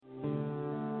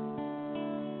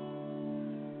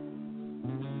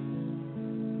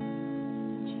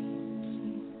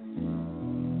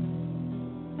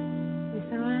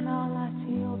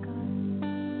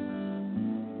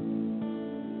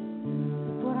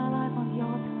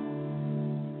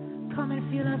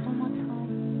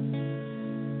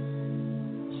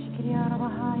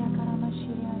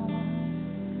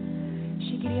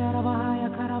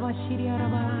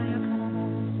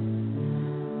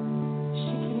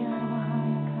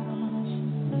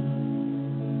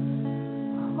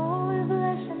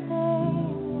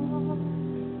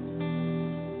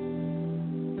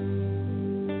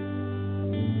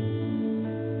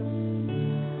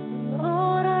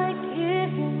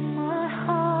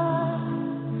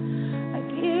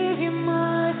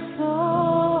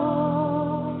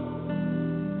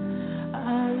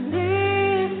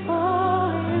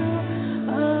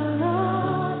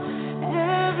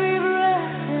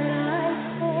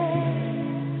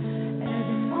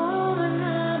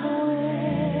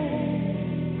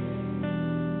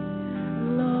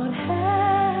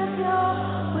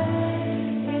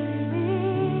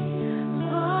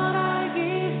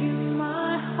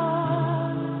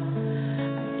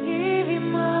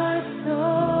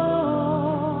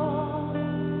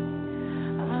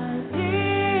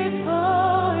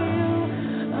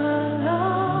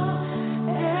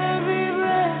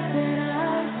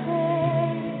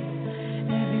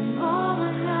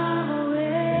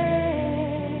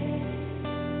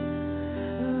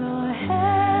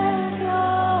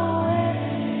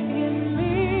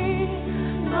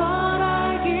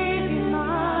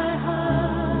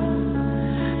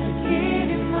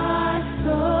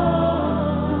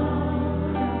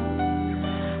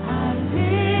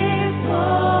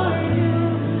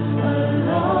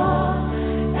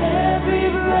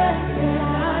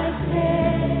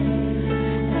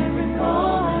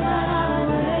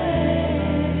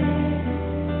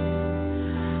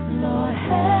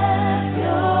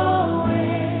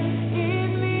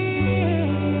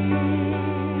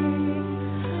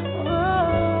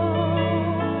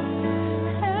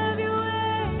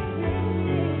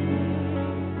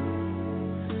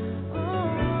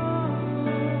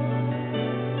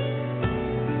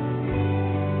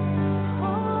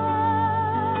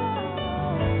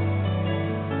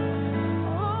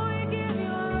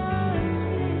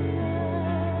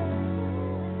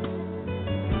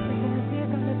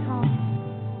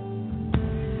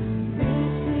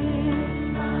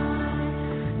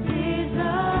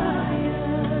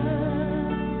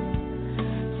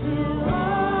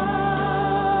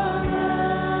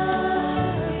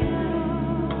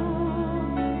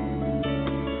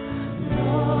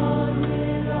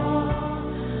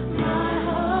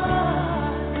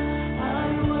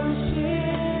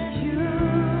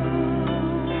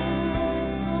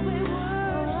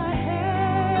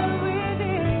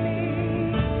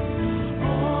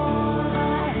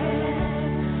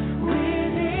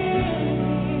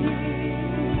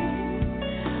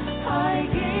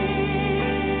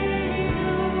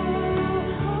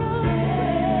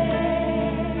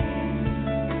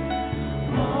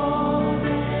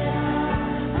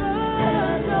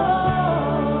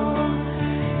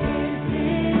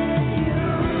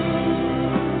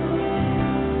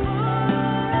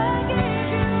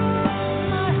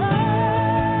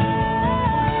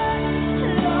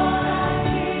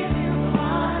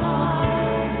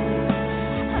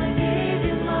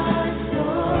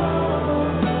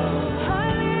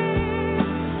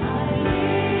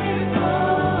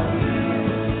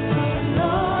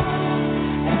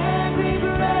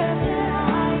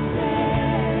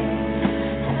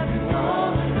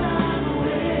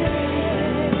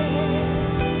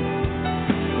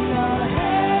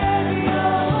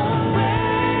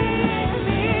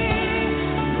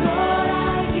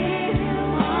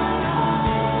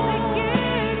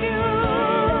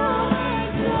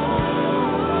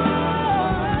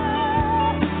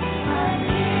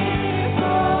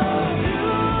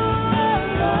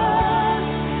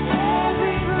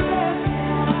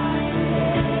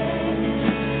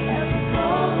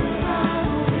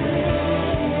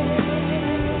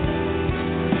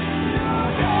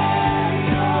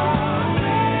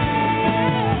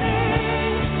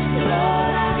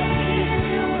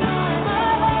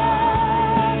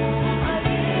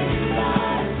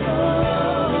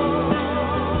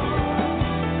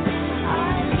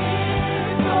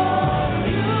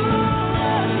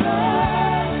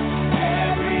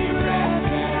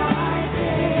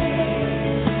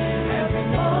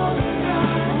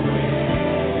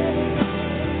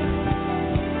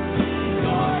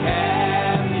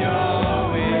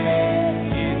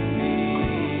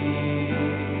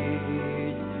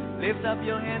Lift up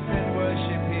your hands and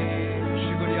worship Him.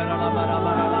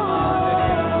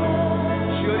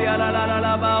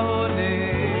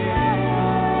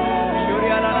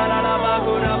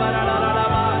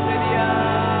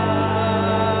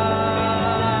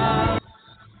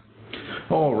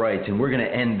 All right, and we're going to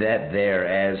end that there,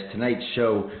 as tonight's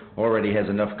show already has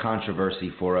enough controversy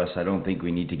for us. I don't think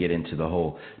we need to get into the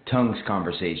whole tongues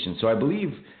conversation. So I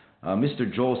believe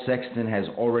Mr. Joel Sexton has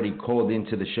already called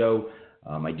into the show.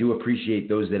 I do appreciate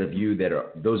those of you that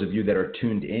are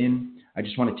tuned in. I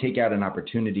just want to take out an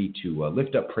opportunity to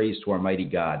lift up praise to our mighty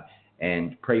God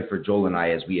and pray for Joel and I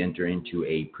as we enter into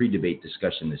a pre-debate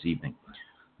discussion this evening.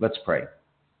 Let's pray.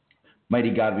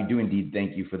 Mighty God, we do indeed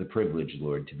thank you for the privilege,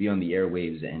 Lord, to be on the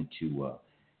airwaves and to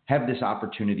have this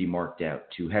opportunity marked out,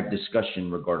 to have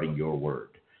discussion regarding your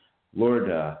word.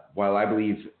 Lord, while I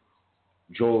believe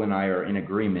Joel and I are in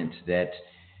agreement that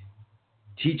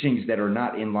teachings that are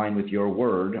not in line with your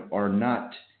word are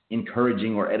not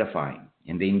encouraging or edifying,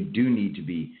 and they do need to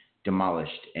be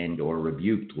demolished and or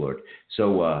rebuked, Lord.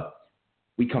 So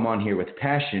we come on here with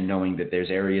passion, knowing that there's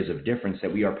areas of difference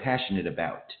that we are passionate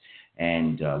about.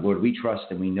 And Lord, we trust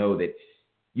and we know that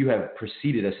you have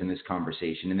preceded us in this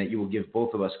conversation and that you will give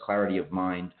both of us clarity of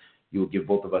mind. You will give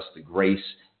both of us the grace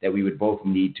that we would both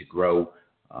need to grow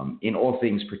in all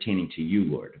things pertaining to you,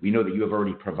 Lord. We know that you have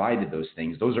already provided those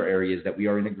things. Those are areas that we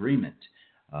are in agreement.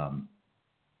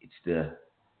 It's the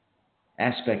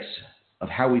aspects of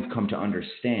how we've come to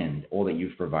understand all that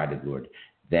you've provided, Lord,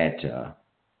 that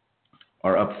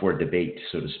are up for debate,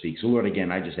 so to speak. So, Lord,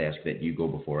 again, I just ask that you go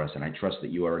before us, and I trust that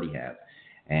you already have,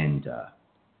 and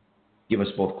give us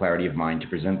both clarity of mind to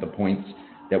present the points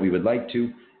that we would like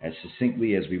to, as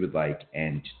succinctly as we would like,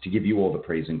 and to give you all the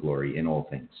praise and glory in all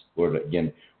things. Lord,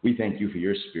 again, we thank you for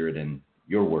your spirit and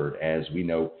your word, as we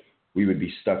know we would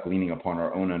be stuck leaning upon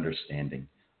our own understanding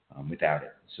without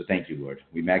it. So thank you, Lord.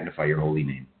 We magnify your holy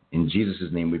name. In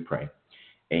Jesus' name we pray.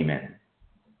 Amen.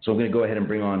 So I'm going to go ahead and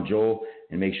bring on Joel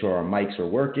and make sure our mics are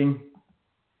working.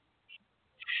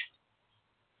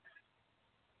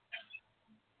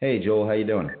 Hey, Joel, how you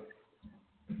doing?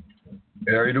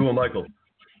 How are you doing, Michael?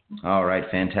 All right,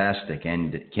 fantastic.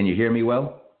 And can you hear me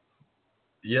well?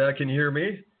 Yeah, can you hear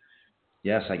me?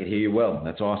 Yes, I can hear you well.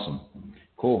 That's awesome.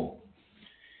 Cool.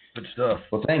 Good stuff.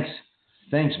 Well, thanks.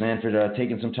 Thanks, man, for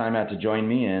taking some time out to join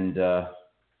me and to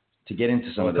get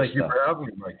into some of this stuff. Thank you for having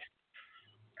me, Mike.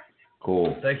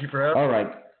 Cool. Thank you for having me. All right.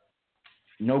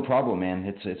 No problem, man.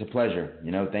 It's a pleasure.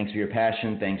 Thanks for your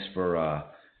passion. Thanks for,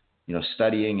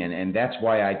 studying. And that's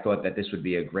why I thought that this would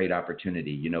be a great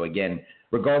opportunity. Again,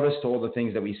 regardless to all the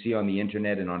things that we see on the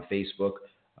internet and on Facebook,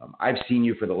 I've seen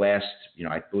you for the last,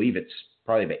 I believe it's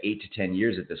probably about 8 to 10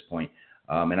 years at this point.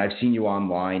 And I've seen you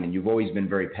online, and you've always been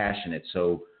very passionate.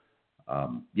 So,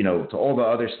 to all the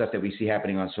other stuff that we see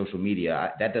happening on social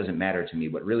media, that doesn't matter to me.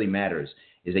 What really matters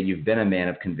is that you've been a man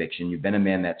of conviction. You've been a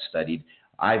man that studied.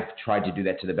 I've tried to do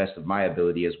that to the best of my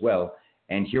ability as well.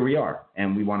 And here we are.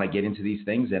 And we want to get into these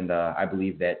things. And I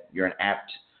believe that you're an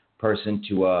apt person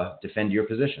to defend your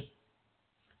position.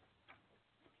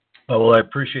 Well, I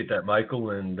appreciate that,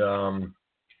 Michael. And,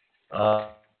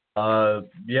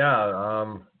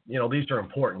 these are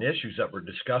important issues that we're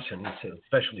discussing,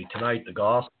 especially tonight, the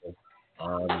gospel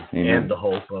and the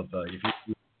hope of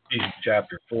Ephesians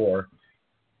chapter 4.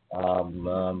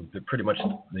 They're pretty much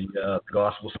the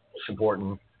gospel's most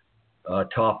important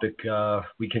topic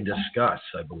we can discuss,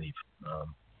 I believe,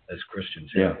 as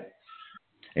Christians. Yeah.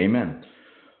 Amen.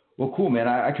 Well, cool, man.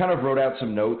 I kind of wrote out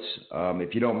some notes.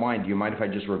 If you don't mind, do you mind if I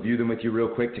just review them with you real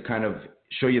quick to kind of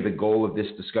show you the goal of this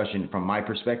discussion from my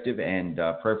perspective, and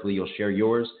prayerfully you'll share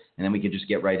yours, and then we can just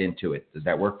get right into it. Does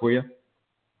that work for you?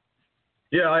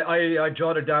 Yeah, I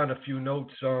jotted down a few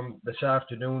notes this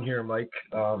afternoon here, Mike.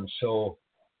 You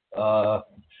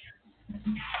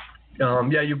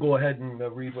go ahead and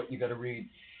read what you got to read.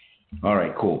 All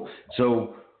right, cool.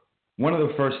 So one of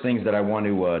the first things that I want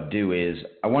to do is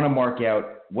I want to mark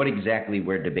out what exactly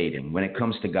we're debating when it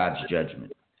comes to God's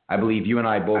judgment. I believe you and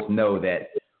I both know that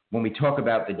when we talk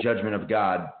about the judgment of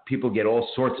God, people get all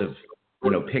sorts of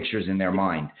pictures in their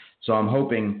mind. So I'm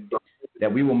hoping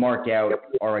that we will mark out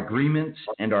our agreements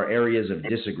and our areas of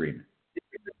disagreement.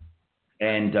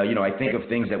 And, I think of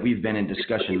things that we've been in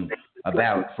discussion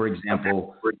about, for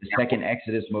example, the second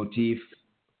Exodus motif,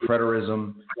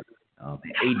 preterism,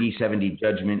 AD 70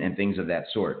 judgment, and things of that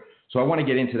sort. So I want to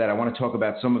get into that. I want to talk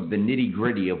about some of the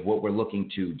nitty-gritty of what we're looking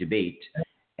to debate.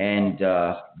 And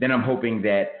then I'm hoping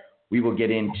that we will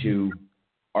get into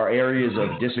our areas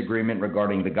of disagreement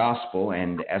regarding the gospel.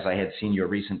 And as I had seen your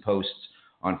recent posts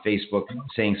on Facebook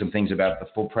saying some things about the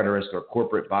full preterist or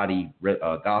corporate body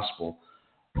gospel,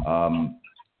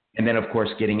 And then, of course,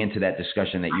 getting into that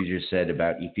discussion that you just said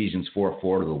about Ephesians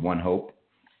 4:4, the one hope.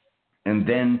 And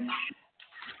then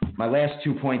my last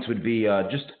 2 points would be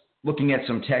just looking at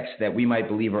some texts that we might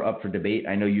believe are up for debate.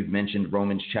 I know you've mentioned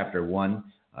Romans chapter 1,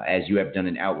 as you have done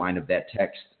an outline of that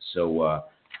text. So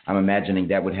I'm imagining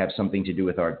that would have something to do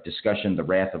with our discussion, the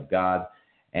wrath of God.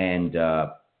 And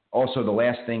also the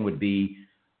last thing would be,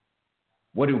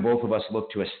 what do both of us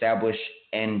look to establish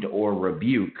and or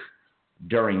rebuke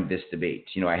during this debate?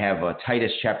 You know, I have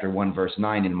Titus chapter 1, verse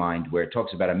 9 in mind, where it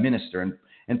talks about a minister.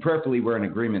 And prayerfully, we're in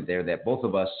agreement there that both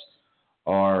of us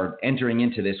are entering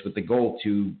into this with the goal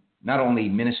to not only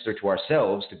minister to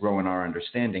ourselves, to grow in our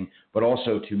understanding, but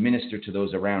also to minister to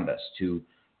those around us, to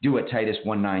do what Titus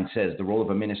 1:9 says. The role of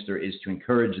a minister is to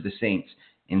encourage the saints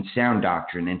in sound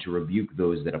doctrine and to rebuke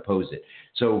those that oppose it.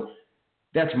 So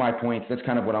that's my point. That's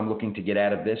kind of what I'm looking to get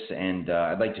out of this. And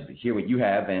I'd like to hear what you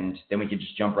have, and then we can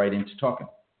just jump right into talking.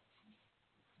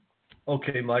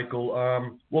 Okay, Michael.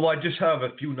 Well, I just have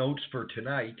a few notes for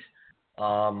tonight.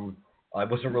 I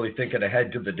wasn't really thinking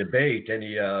ahead to the debate,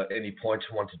 any points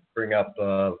I wanted to bring up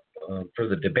for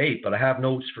the debate, but I have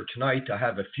notes for tonight. I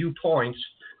have a few points,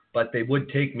 but they would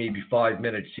take maybe 5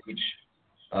 minutes each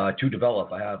to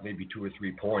develop. I have maybe 2 or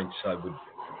 3 points I would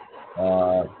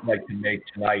like to make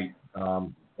tonight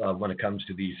when it comes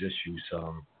to these issues.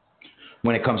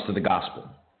 When it comes to the gospel?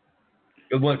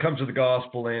 When it comes to the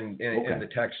gospel and the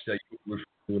text that you refer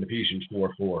to in Ephesians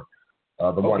 4:4,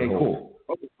 the one hope.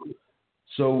 Cool.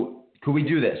 So could we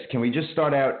do this? Can we just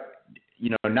start out,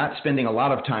 not spending a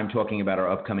lot of time talking about our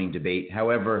upcoming debate,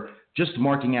 however, just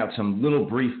marking out some little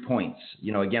brief points.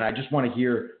 Again, I just want to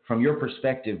hear from your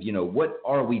perspective, what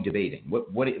are we debating?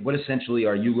 What essentially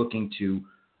are you looking to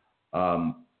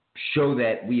show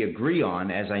that we agree on,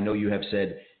 as I know you have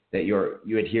said that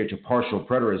you adhere to partial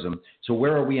preterism. So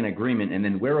where are we in agreement, and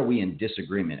then where are we in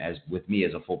disagreement with me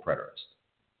as a full preterist?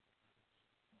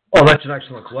 Oh, that's an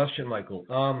excellent question, Michael.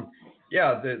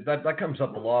 That comes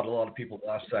up a lot. A lot of people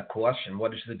ask that question.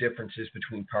 What is the differences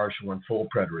between partial and full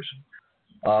preterism?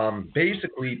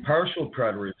 Basically, partial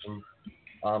preterism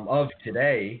of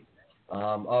today,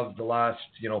 of the last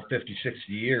 50,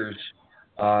 60 years,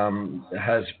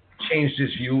 has changed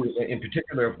his view, in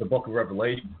particular of the book of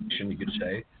Revelation, you could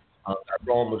say.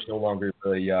 Rome was no longer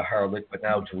the harlot, but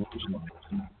now Jerusalem.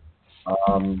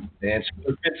 And so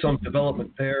there's been some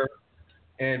development there.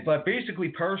 But basically,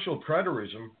 partial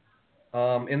preterism,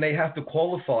 and they have to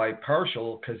qualify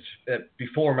partial because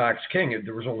before Max King,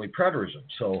 there was only preterism.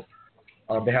 So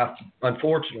they have to,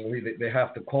 unfortunately, they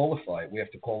have to qualify. We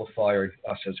have to qualify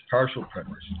us as partial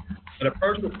preterists. But a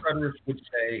partial preterist would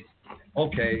say,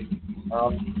 okay,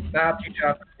 Matthew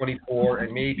chapter 24,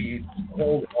 and maybe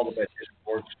all of that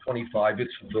discourse, 25,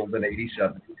 it's fulfilled in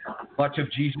 80-70. Much of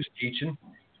Jesus' teaching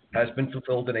has been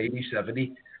fulfilled in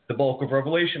 80-70. The bulk of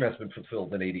Revelation has been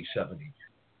fulfilled in 80-70.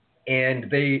 And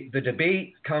the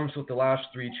debate comes with the last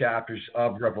 3 chapters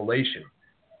of Revelation.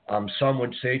 Some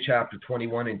would say chapter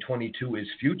 21 and 22 is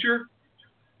future,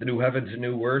 the new heavens and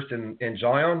new earth and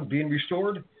Zion being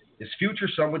restored is future.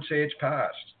 Some would say it's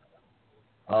past.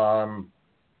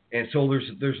 And so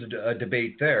there's a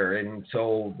debate there. And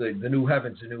so the new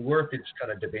heavens and new earth, it's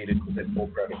kind of debated within full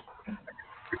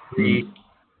preterism.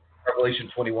 Revelation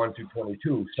 21 through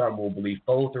 22, some will believe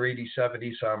both are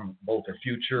 80-70, some both are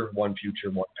future, one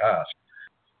past.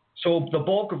 So the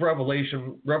bulk of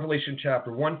Revelation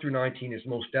chapter 1 through 19 is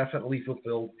most definitely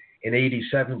fulfilled in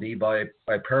 80-70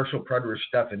 by partial preterist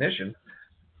definition,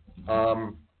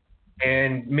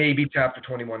 and maybe chapter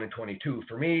 21 and 22.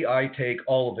 For me, I take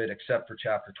all of it except for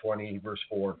chapter 20, verse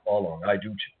 4 and following. I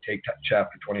do take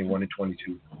chapter 21 and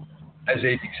 22 as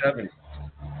 80-70.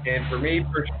 And for me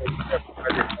personally,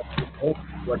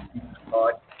 what Jesus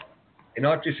taught, and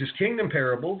not just his kingdom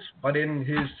parables, but in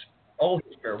all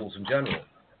his parables in general.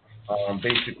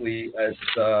 Basically, as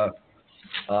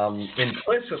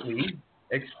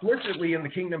explicitly in the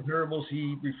kingdom parables,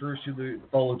 he refers to the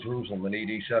fall of Jerusalem in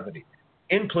AD 70.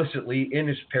 Implicitly, in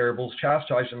his parables,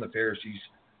 chastising the Pharisees,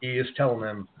 he is telling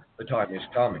them the time is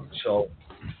coming. So,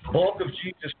 the bulk of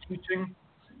Jesus' teaching,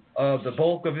 the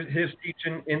bulk of his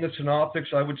teaching in the Synoptics,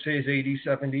 I would say, is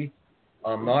 80-70.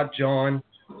 Not John.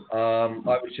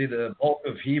 I would say the bulk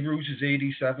of Hebrews is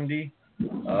 80-70.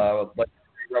 But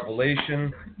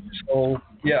Revelation. So,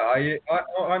 yeah,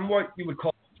 I'm what you would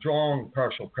call a strong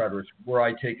partial preterist, where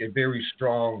I take a very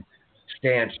strong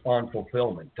stance on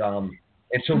fulfillment.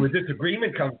 And so the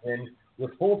disagreement comes in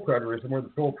with full preterism, where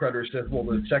the full preterist says, well,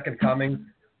 the second coming,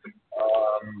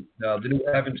 the new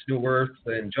heavens, new earth,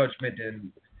 and judgment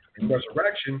and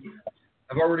resurrection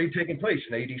have already taken place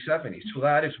in AD 70. So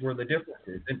that is where the difference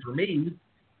is. And for me,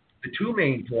 the two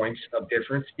main points of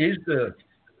difference is the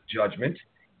judgment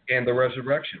and the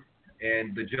resurrection.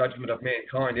 And the judgment of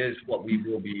mankind is what we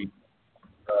will be,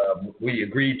 we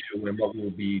agreed to, and what we will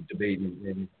be debating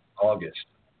in August.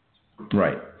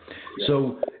 Right.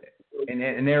 So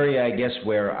an area, I guess,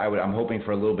 where I'm hoping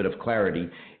for a little bit of clarity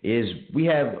is we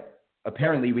have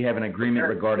an agreement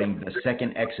regarding the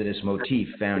second Exodus motif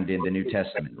found in the New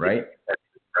Testament, right?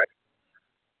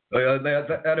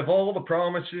 Out of all the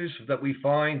promises that we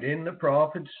find in the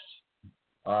prophets,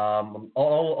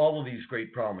 all of these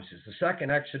great promises, the second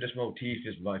Exodus motif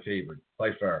is my favorite by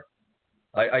far.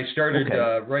 I started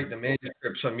writing a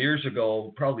manuscript some years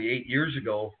ago, probably 8 years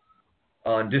ago,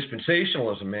 on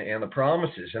dispensationalism and the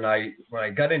promises. And when I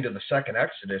got into the second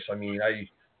Exodus,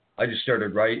 I just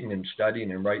started writing and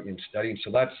studying and writing and studying. So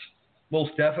that's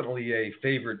most definitely a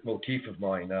favorite motif of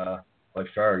mine by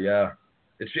far. Yeah.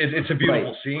 It's a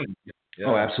beautiful scene. Yeah.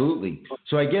 Oh, absolutely.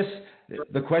 So I guess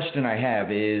the question I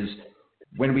have is,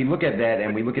 when we look at that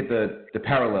and we look at the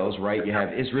parallels, right? You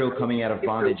have Israel coming out of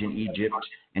bondage in Egypt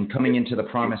and coming into the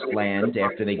promised land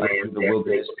after they go through the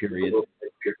wilderness period.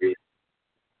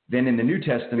 Then in the New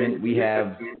Testament, we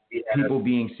have people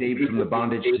being saved from the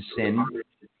bondage to sin.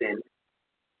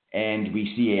 And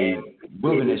we see a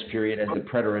wilderness period, as the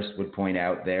preterist would point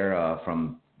out there,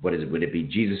 from, would it be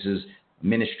Jesus'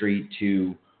 ministry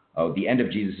to the end of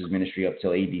Jesus' ministry up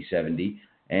till AD 70.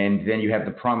 And then you have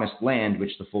the promised land,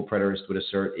 which the full preterist would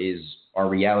assert is our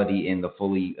reality in the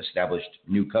fully established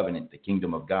new covenant, the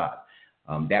kingdom of God,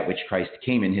 that which Christ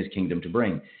came in his kingdom to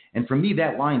bring. And for me,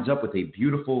 that lines up with a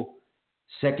beautiful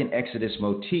second Exodus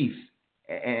motif.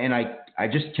 And I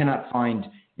just cannot find,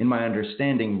 in my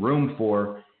understanding, room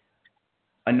for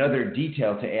another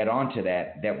detail to add on to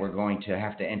that we're going to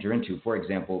have to enter into. For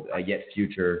example, a yet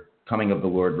future coming of the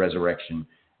Lord, resurrection,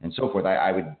 and so forth.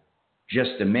 I would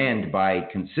just demand, by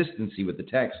consistency with the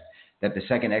text, that the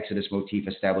second Exodus motif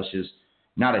establishes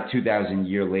not a 2,000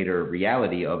 year later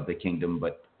reality of the kingdom,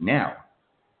 but now.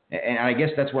 And I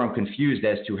guess that's where I'm confused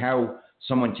as to how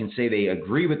someone can say they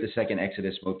agree with the second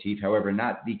Exodus motif, however,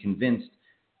 not be convinced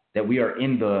that we are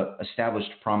in the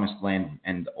established promised land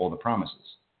and all the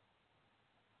promises.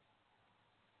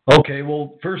 Okay,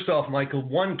 well, first off, Michael,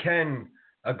 one can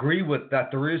agree with that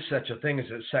there is such a thing as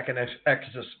a second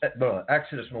Exodus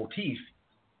motif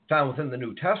found within the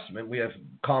New Testament. We have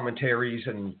commentaries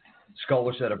and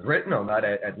scholars that have written on that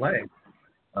at length.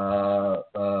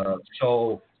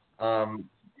 So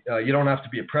you don't have to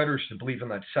be a preterist to believe in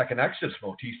that second Exodus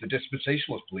motif. The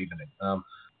dispensationalists believe in it.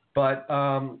 But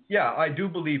I do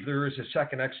believe there is a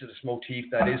second Exodus motif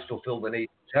that is fulfilled in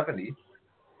 1870.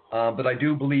 But I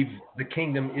do believe the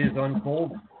kingdom is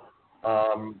unfolding.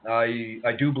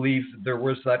 I do believe there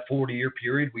was that 40-year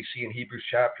period we see in Hebrews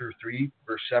chapter 3,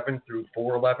 verse 7 through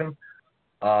 4:11.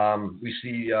 We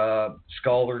see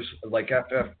scholars like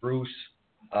F.F. Bruce,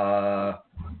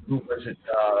 who was it,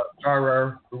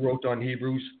 Farrar, who wrote on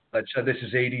Hebrews, that said this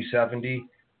is AD 70.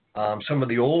 Some of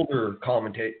the older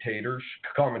commentators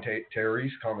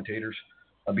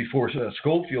before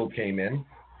Schofield came in,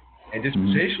 and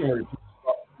dispensationalists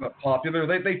popular.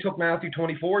 They took Matthew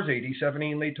 24 as AD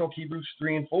 70, and they took Hebrews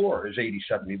 3 and 4 as AD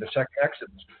 70, the second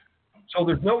Exodus. So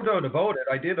there's no doubt about it.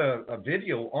 I did a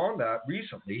video on that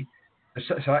recently, the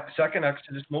second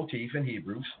Exodus motif in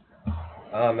Hebrews.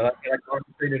 And I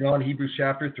concentrated on Hebrews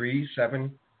chapter 3,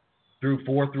 7 through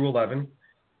 4 through 11,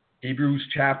 Hebrews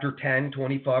chapter 10,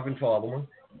 25 and following,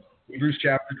 Hebrews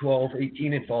chapter 12,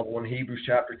 18 and following, Hebrews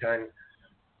chapter 10,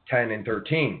 10 and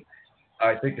 13.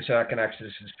 I think the second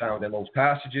Exodus is found in those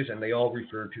passages, and they all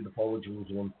refer to the fall of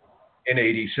Jerusalem in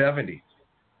AD 70.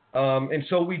 And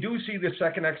so we do see the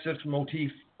second Exodus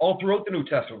motif all throughout the New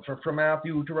Testament, from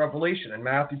Matthew to Revelation. In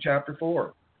Matthew chapter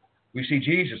 4, we see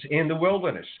Jesus in the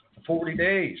wilderness for 40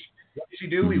 days. What does he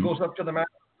do? He goes up to the mountain,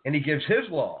 and he gives his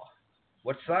law.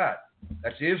 What's that?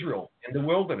 That's Israel in the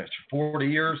wilderness for 40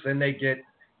 years. Then they get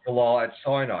the law at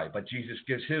Sinai. But Jesus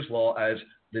gives his law as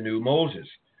the new Moses.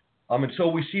 And so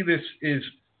we see this is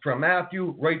from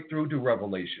Matthew right through to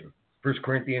Revelation. 1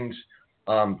 Corinthians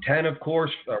 10, of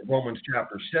course, Romans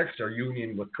chapter 6, our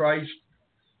union with Christ.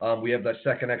 We have that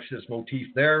second Exodus motif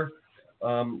there.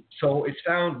 So it's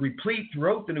found replete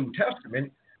throughout the New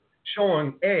Testament,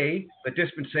 showing, A, that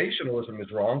dispensationalism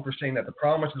is wrong for saying that the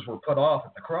promises were put off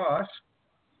at the cross,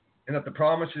 and that the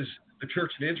promises, the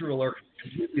church in Israel, are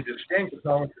completely distinct. The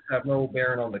promises have no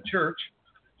bearing on the church.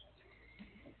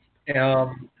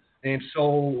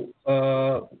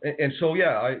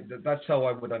 That's how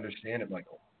I would understand it,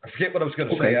 Michael. I forget what I was going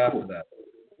to say after that.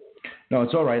 No,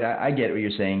 it's all right. I get what you're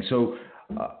saying. So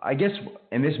I guess,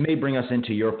 and this may bring us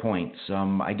into your points.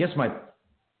 I guess my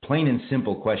plain and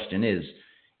simple question is,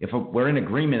 if we're in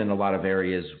agreement in a lot of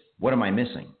areas, what am I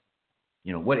missing?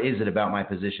 What is it about my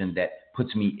position that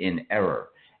puts me in error?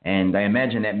 And I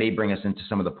imagine that may bring us into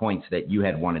some of the points that you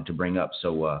had wanted to bring up.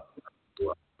 So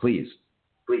please.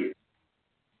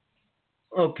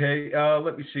 Okay,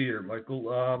 let me see here, Michael.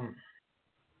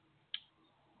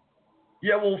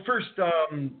 First,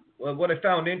 what I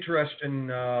found interesting,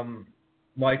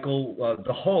 Michael,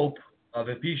 the hope of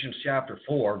Ephesians chapter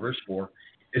 4, verse 4,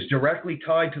 is directly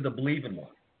tied to the believing one.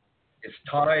 It's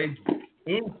tied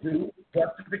into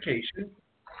justification,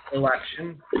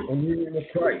 election, and union with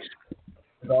Christ,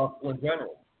 the gospel in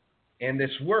general. And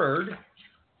this word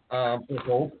for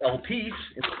hope, elpis,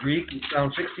 in the Greek, is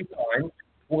found 60 times.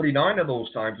 49 of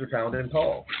those times are found in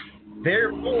Paul.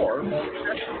 Therefore,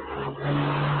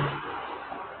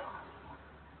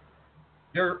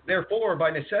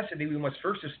 by necessity, we must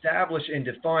first establish and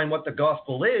define what the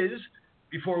gospel is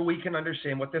before we can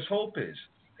understand what this hope is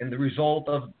and the result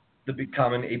of the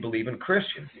becoming a believing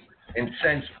Christian. And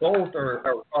since both are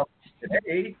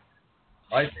today,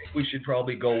 I think we should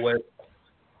probably go with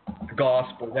the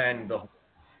gospel then the hope.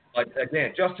 But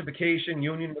again, justification,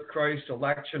 union with Christ,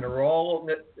 election are all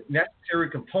necessary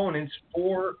components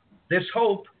for this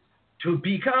hope to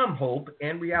become hope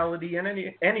and reality in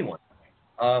anyone.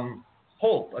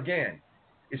 Hope, again,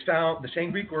 is found, the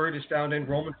same Greek word is found in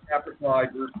Romans chapter 5,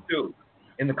 verse 2,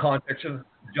 in the context of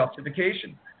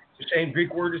justification. The same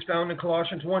Greek word is found in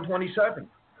Colossians 1:27,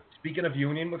 speaking of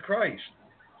union with Christ.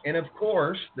 And of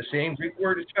course, the same Greek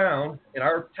word is found in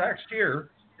our text here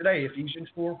today, Ephesians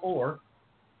 4:4,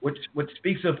 which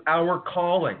speaks of our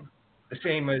calling, the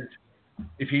same as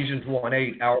Ephesians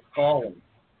 1:8, our calling.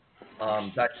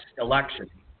 That's election.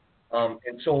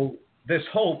 And so this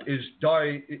hope is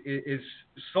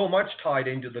so much tied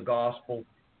into the gospel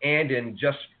and in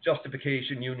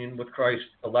justification, union with Christ,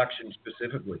 election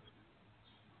specifically.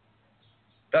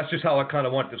 That's just how I kind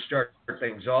of want to start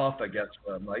things off, I guess,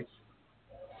 Mike.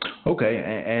 Okay,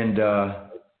 and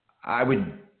I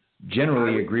would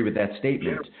generally agree with that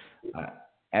statement.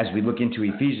 As we look into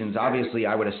Ephesians, obviously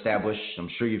I would establish, I'm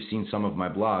sure you've seen some of my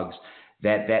blogs,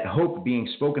 that hope being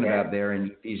spoken about there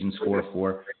in Ephesians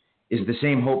 4:4 is the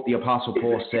same hope the Apostle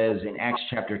Paul says in Acts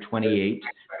chapter 28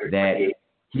 that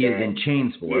he is in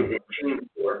chains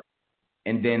for.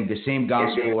 And then the same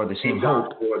gospel or the same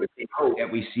hope that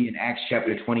we see in Acts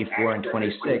chapter 24 and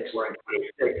 26,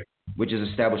 which is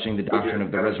establishing the doctrine of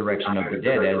the resurrection of the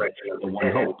dead as the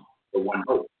one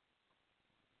hope.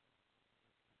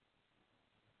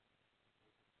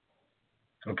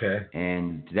 Okay.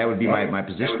 And that would be my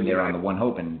position there on the one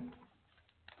hope. And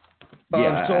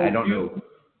yeah, so I don't know.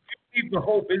 You believe the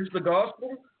hope is the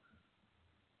gospel?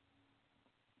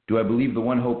 Do I believe the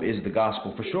one hope is the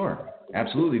gospel? For sure.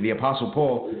 Absolutely. The Apostle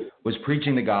Paul was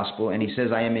preaching the gospel, and he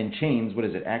says, I am in chains. What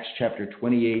is it? Acts chapter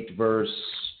 28, verse...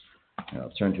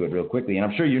 I'll turn to it real quickly. And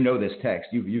I'm sure you know this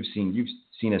text. You've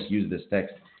seen us use this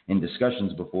text in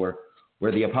discussions before,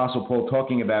 where the Apostle Paul,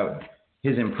 talking about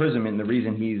his imprisonment and the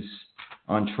reason he's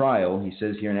on trial, he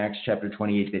says here in Acts chapter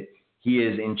 28 that he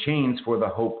is in chains for the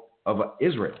hope of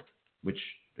Israel, which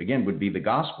again would be the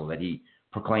gospel that he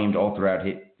proclaimed all throughout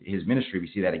his ministry. We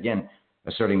see that again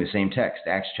asserting the same text,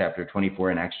 Acts chapter 24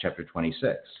 and Acts chapter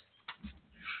 26.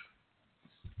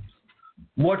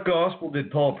 What gospel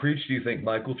did Paul preach, do you think,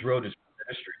 Michael, throughout his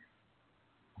ministry?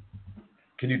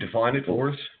 Can you define it for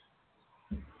us?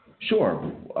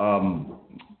 Sure.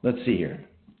 Let's see here.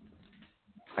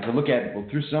 I can look at,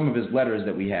 through some of his letters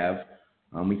that we have,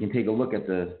 we can take a look at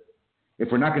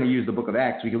if we're not going to use the book of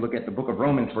Acts, we can look at the book of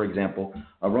Romans, for example.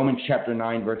 Romans chapter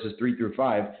 9, verses 3 through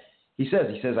 5. He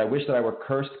says, I wish that I were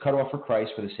cursed, cut off for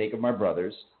Christ for the sake of my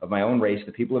brothers, of my own race,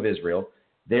 the people of Israel.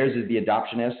 Theirs is the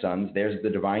adoption as sons. Theirs is the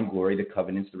divine glory, the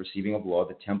covenants, the receiving of law,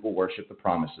 the temple worship, the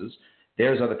promises.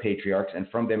 Theirs are the patriarchs, and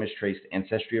from them is traced the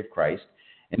ancestry of Christ.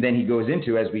 And then he goes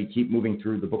into, as we keep moving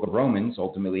through the book of Romans,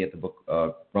 ultimately at the book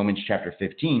of Romans chapter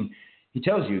 15, he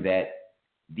tells you that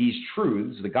these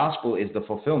truths, the gospel is the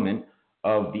fulfillment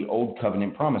of the old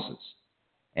covenant promises.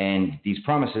 And these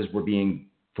promises were being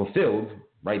fulfilled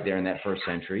right there in that first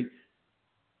century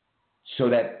so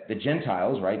that the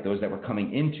Gentiles, right, those that were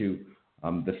coming into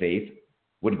the faith,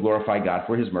 would glorify God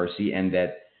for his mercy, and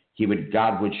that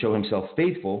God would show himself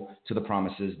faithful to the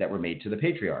promises that were made to the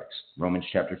patriarchs. Romans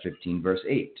chapter 15, verse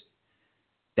 8.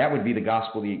 That would be the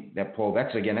gospel that Paul,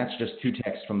 again, that's just two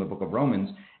texts from the book of Romans,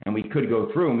 and we could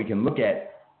go through and we can look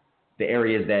at the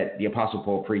areas that the Apostle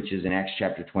Paul preaches in Acts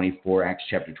chapter 24, Acts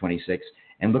chapter 26,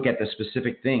 and look at the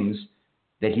specific things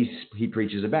that he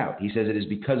preaches about. He says, it is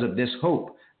because of this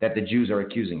hope that the Jews are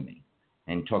accusing me,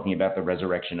 and talking about the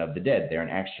resurrection of the dead there in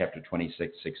Acts chapter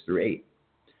 26, 6 through 8.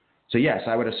 So yes,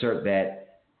 I would assert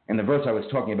that And the verse I was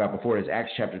talking about before is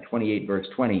Acts chapter 28, verse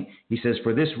 20. He says,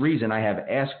 "For this reason I have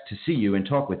asked to see you and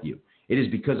talk with you. It is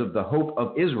because of the hope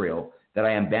of Israel that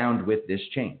I am bound with this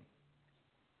chain."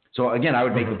 So again, I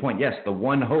would make the point, yes, the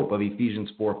one hope of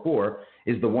Ephesians 4:4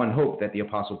 is the one hope that the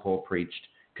Apostle Paul preached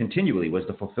continually, was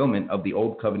the fulfillment of the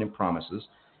Old Covenant promises,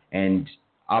 and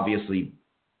obviously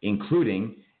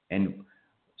including, and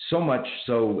so much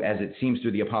so as it seems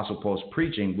through the Apostle Paul's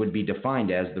preaching, would be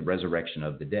defined as the resurrection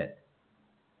of the dead.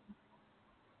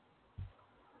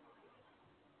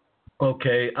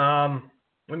 Okay,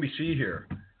 let me see here.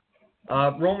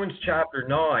 Romans chapter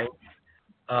 9,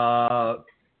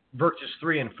 verses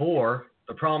 3 and 4,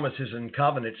 the promises and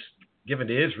covenants given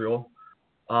to Israel.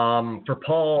 For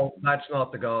Paul, that's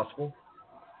not the gospel.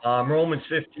 Romans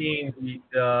 15, he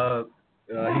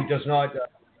does not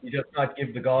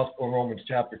give the gospel in Romans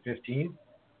chapter 15.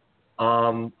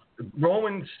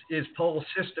 Romans is Paul's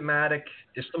systematic.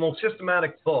 It's the most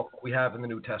systematic book we have in the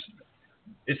New Testament.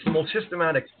 It's the most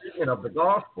systematic treatment of the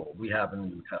gospel we have in the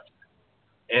New Testament.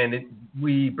 And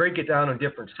we break it down in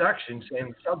different sections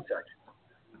and subsections.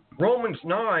 Romans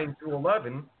 9 through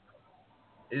 11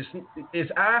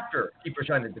 is after he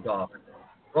presented the gospel.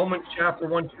 Romans chapter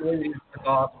 1 through 8 is the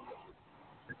gospel,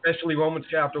 especially Romans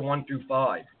chapter 1 through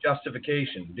 5,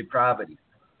 justification, depravity,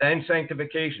 then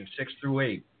sanctification, 6 through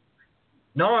 8.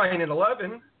 9 and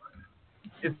 11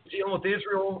 is dealing with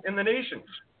Israel and the nations.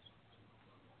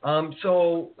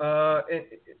 So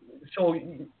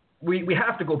we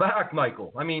have to go back,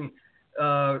 Michael. I mean,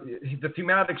 the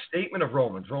thematic statement of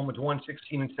Romans 1,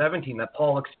 16 and 17, that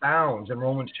Paul expounds in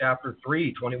Romans chapter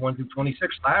 3, 21 through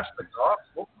 26, that's the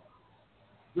gospel.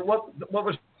 What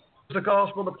was the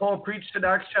gospel that Paul preached in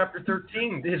Acts chapter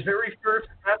 13? His very first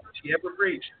message he ever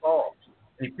preached, Paul.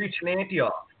 And he preached in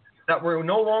Antioch, that we're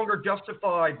no longer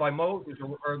justified by Moses,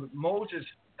 or Moses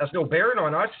has no bearing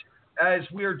on us, as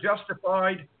we are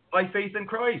justified by faith in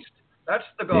Christ. That's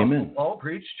the gospel. Amen. Paul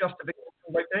preached,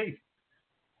 justification by faith.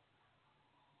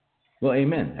 Well,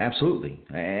 amen. Absolutely.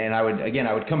 And I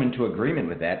would come into agreement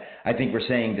with that. I think we're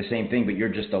saying the same thing, but you're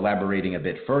just elaborating a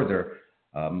bit further.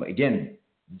 Again,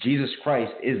 Jesus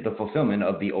Christ is the fulfillment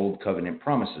of the Old Covenant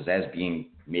promises as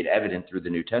being made evident through the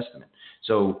New Testament.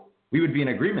 So we would be in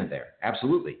agreement there.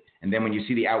 Absolutely. And then when you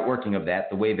see the outworking of that,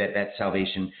 the way that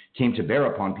salvation came to bear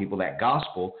upon people, that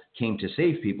gospel came to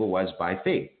save people, was by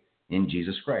faith in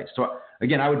Jesus Christ. So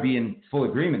again, I would be in full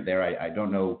agreement there. I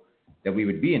don't know that we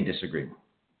would be in disagreement.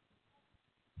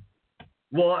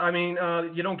 Well, I mean,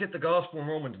 you don't get the gospel in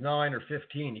Romans 9 or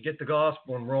 15. You get the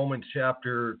gospel in Romans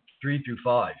chapter 3 through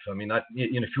 5. I mean,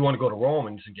 if you want to go to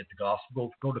Romans and get the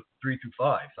gospel, go to 3 through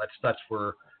 5. That's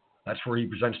where he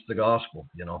presents the gospel.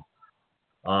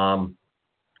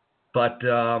 But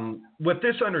with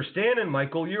this understanding,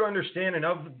 Michael, your understanding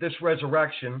of this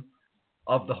resurrection,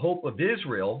 of the hope of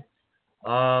Israel,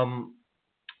 and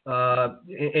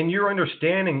your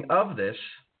understanding of this,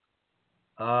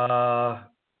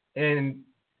 and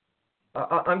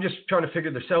I'm just trying to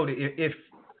figure this out. If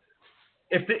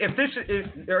this is,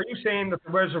 are you saying that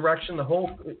the resurrection,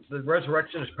 the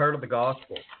resurrection is part of the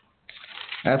gospel?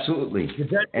 Absolutely.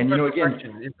 And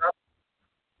again,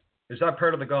 is that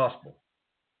part of the gospel?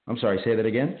 I'm sorry, say that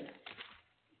again.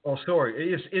 Oh,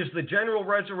 sorry. Is the general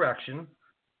resurrection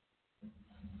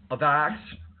of Acts,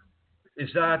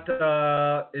 is that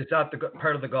the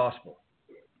part of the gospel?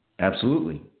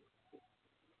 Absolutely.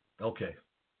 Okay.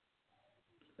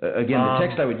 Again, the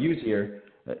text I would use here,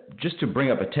 just to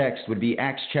bring up a text, would be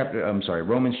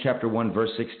Romans chapter 1, verse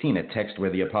 16, a text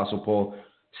where the Apostle Paul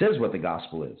says what the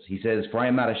gospel is. He says, "For I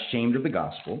am not ashamed of the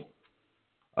gospel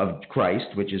of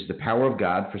Christ, which is the power of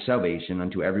God for salvation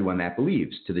unto everyone that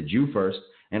believes, to the Jew first,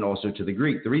 and also to the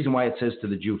Greek." The reason why it says to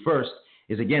the Jew first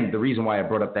is, again, the reason why I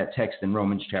brought up that text in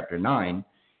Romans chapter 9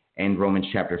 and Romans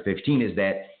chapter 15 is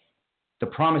that the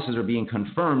promises are being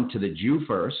confirmed to the Jew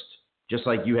first, just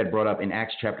like you had brought up in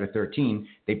Acts chapter 13.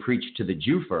 They preached to the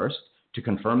Jew first to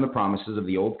confirm the promises of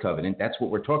the Old Covenant. That's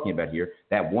what we're talking about here,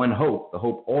 that one hope, the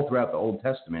hope all throughout the Old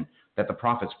Testament that the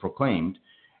prophets proclaimed,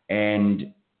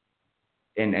 and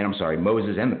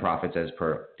Moses and the prophets, as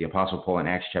per the Apostle Paul in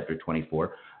Acts chapter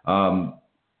 24.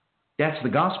 That's the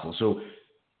gospel. So,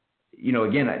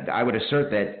 again, I would assert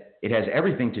that it has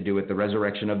everything to do with the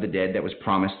resurrection of the dead that was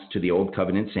promised to the Old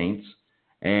Covenant saints.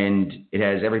 And it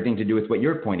has everything to do with what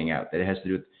you're pointing out, that it has to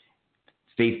do with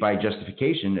faith by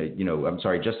justification,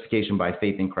 justification by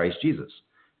faith in Christ Jesus.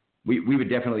 We would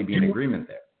definitely be in agreement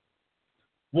there.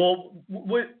 Well,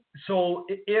 so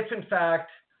if in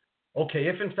fact,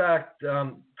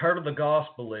 part of the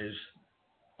gospel is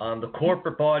the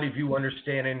corporate body view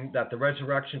understanding that the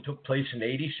resurrection took place in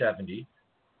AD 70,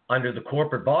 under the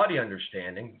corporate body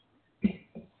understanding,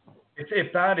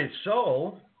 if that is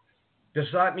so, does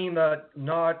that mean that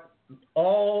not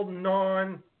all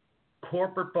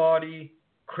non-corporate body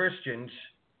Christians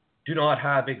do not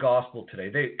have a gospel today?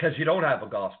 Because you don't have a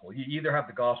gospel. You either have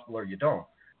the gospel or you don't.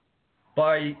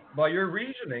 By your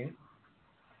reasoning,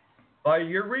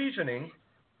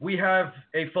 we have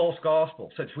a false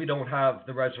gospel since we don't have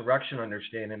the resurrection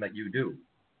understanding that you do.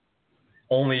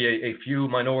 Only a few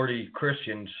minority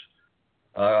Christians,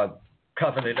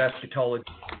 covenant eschatology,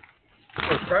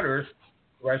 or preterists,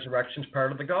 resurrection is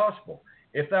part of the gospel.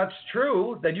 If that's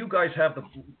true, then you guys have the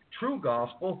true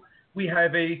gospel. We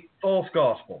have a false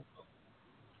gospel.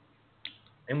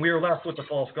 And we are left with the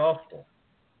false gospel.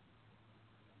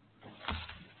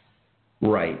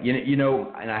 Right. You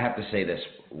know, and I have to say this.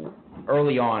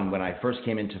 Early on, when I first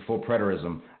came into full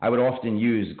preterism, I would often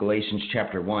use Galatians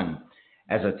chapter 1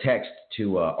 as a text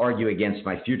to argue against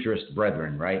my futurist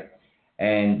brethren, right?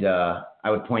 And I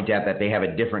would point out that they have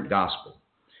a different gospel.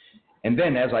 And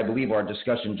then, as I believe our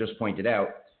discussion just pointed out,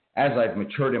 as I've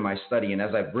matured in my study and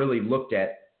as I've really looked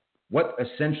at what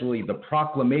essentially the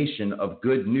proclamation of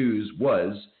good news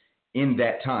was in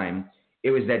that time, it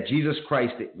was that Jesus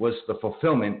Christ was the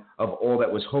fulfillment of all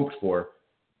that was hoped for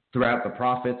throughout the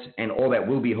prophets and all that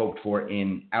will be hoped for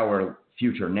in our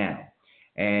future now.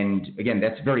 And again,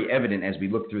 that's very evident as we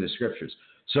look through the scriptures.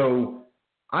 So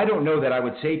I don't know that I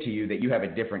would say to you that you have a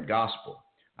different gospel.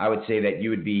 I would say that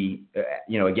you would be,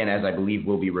 again, as I believe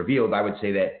will be revealed, I would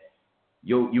say that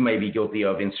you may be guilty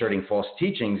of inserting false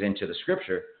teachings into the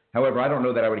scripture. However, I don't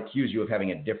know that I would accuse you of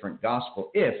having a different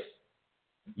gospel if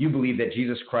you believe that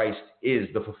Jesus Christ is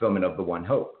the fulfillment of the one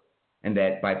hope, and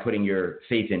that by putting your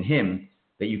faith in him,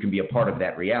 that you can be a part of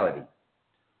that reality.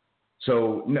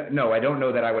 So, no, I don't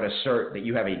know that I would assert that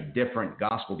you have a different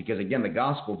gospel, because, again, the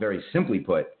gospel, very simply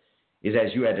put, is,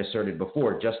 as you had asserted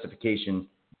before, justification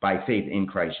by faith in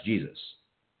Christ Jesus.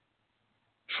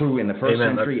 True in the first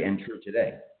century and true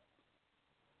today.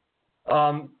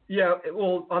 Yeah,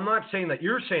 well, I'm not saying that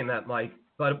you're saying that, Mike,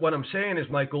 but what I'm saying is,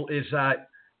 Michael, is that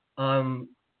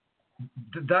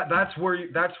that's where it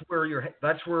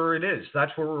is.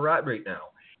 That's where we're at right now.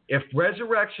 If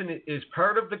resurrection is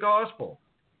part of the gospel,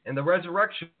 and the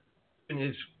resurrection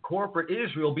is corporate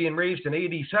Israel being raised in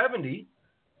AD 70,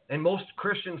 and most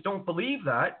Christians don't believe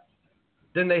that,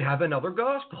 then they have another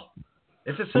gospel.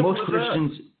 It's as simple as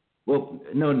that. Well,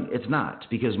 no, it's not,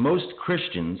 because most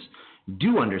Christians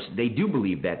they do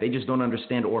believe that. They just don't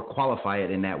understand or qualify it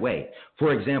in that way.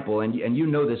 For example, and you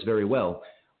know this very well,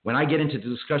 when I get into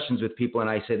discussions with people and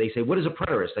they say, what is a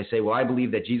preterist? I say, well, I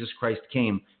believe that Jesus Christ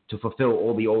came to fulfill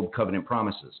all the old covenant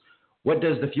promises. What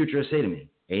does the futurist say to me?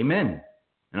 Amen.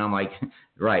 And I'm like,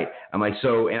 right. I'm like,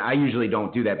 so, and I usually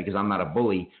don't do that because I'm not a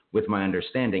bully with my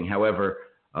understanding. However,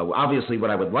 obviously what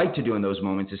I would like to do in those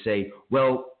moments is say,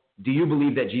 well, do you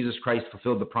believe that Jesus Christ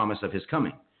fulfilled the promise of his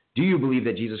coming? Do you believe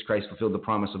that Jesus Christ fulfilled the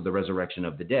promise of the resurrection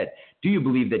of the dead? Do you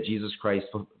believe that Jesus Christ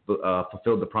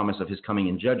fulfilled the promise of his coming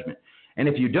in judgment? And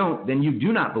if you don't, then you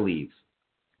do not believe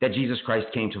that Jesus Christ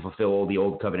came to fulfill all the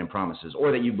old covenant promises,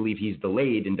 or that you believe he's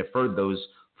delayed and deferred those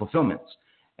fulfillments.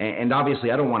 And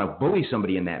obviously, I don't want to bully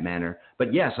somebody in that manner,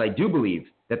 but yes, I do believe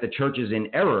that the church is in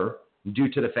error due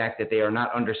to the fact that they are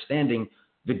not understanding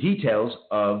the details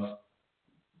of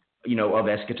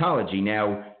eschatology.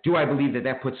 Now, do I believe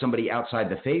that puts somebody outside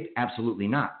the faith? Absolutely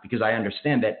not, because I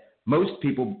understand that most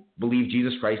people believe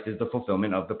Jesus Christ is the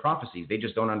fulfillment of the prophecies. They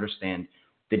just don't understand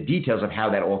the details of how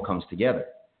that all comes together.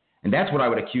 And that's what I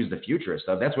would accuse the futurist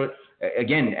of. That's what,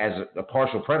 again, as a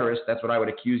partial preterist, that's what I would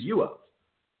accuse you of.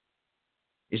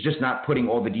 Is just not putting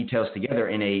all the details together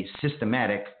in a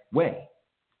systematic way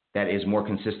that is more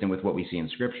consistent with what we see in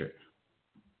Scripture.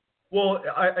 Well,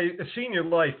 I seen your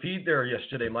live feed there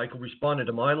yesterday. Michael responded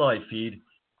to my live feed,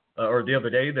 or the other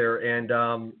day there, and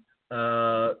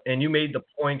you made the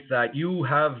point that you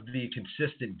have the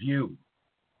consistent view.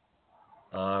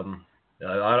 I'm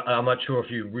not sure if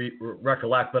you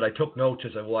recollect, but I took notes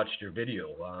as I watched your video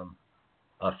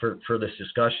for this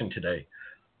discussion today.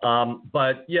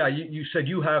 But yeah, you said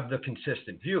you have the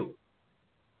consistent view,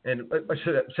 and I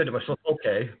said to myself,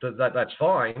 okay, that's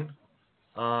fine.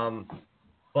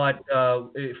 But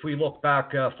if we look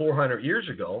back 400 years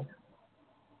ago,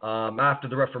 after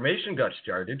the Reformation got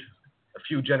started, a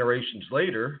few generations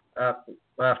later,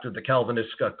 after the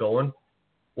Calvinists got going,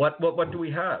 what do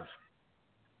we have?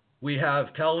 We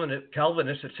have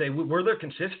Calvinists that say we're the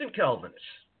consistent Calvinists,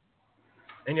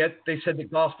 and yet they said the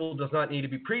gospel does not need to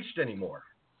be preached anymore.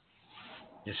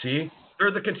 You see,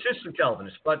 they're the consistent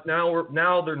Calvinists, but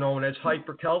now they're known as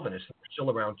hyper-Calvinists. They're still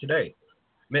around today.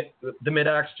 The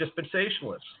mid-Acts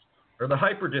dispensationalists or the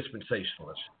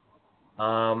hyper-dispensationalists.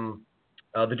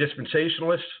 The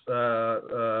dispensationalists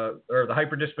or the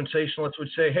hyper-dispensationalists would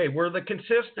say, hey, we're the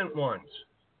consistent ones.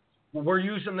 We're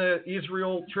using the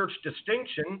Israel church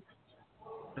distinction,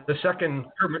 the second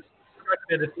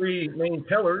of the three main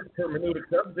pillars, hermeneutics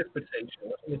of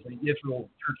dispensationalism, is the Israel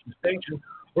church distinction.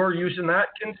 We're using that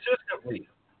consistently.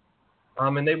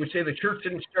 And they would say the church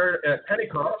didn't start at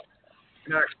Pentecost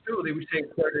in Acts 2. They would say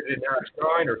it started in Acts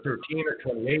 9 or 13 or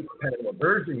 28, depending on what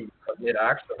version of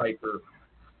mid-Acts the hyper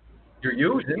you're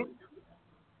using.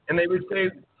 And they would say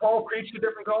Paul preached a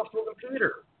different gospel than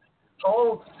Peter.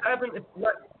 Paul's 7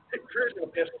 prison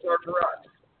epistles are for us.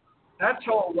 That's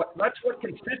what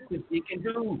consistency can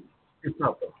do to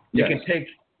something. Yes. You can take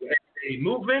a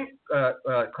movement,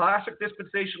 classic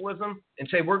dispensationalism, and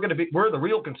say we're the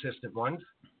real consistent ones,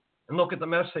 and look at the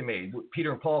mess they made.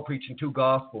 Peter and Paul preaching 2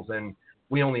 gospels, and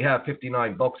we only have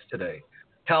 59 books today.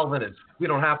 Calvinists, we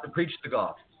don't have to preach the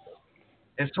gospel.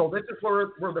 And so this is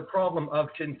where the problem of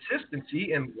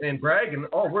consistency and bragging,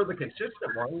 we're the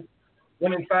consistent ones,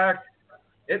 when in fact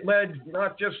it led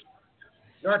not just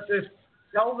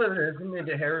Calvinism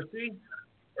into heresy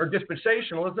or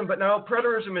dispensationalism, but now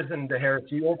preterism is into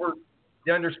heresy over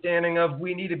the understanding of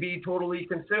we need to be totally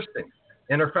consistent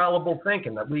in our fallible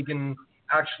thinking, that we can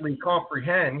actually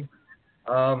comprehend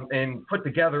and put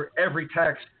together every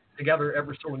text together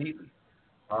ever so neatly.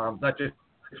 That just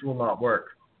will not work.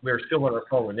 We're still in our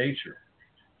fallen nature.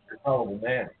 We're fallible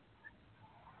man.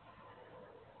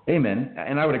 Amen.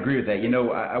 And I would agree with that.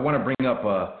 I want to bring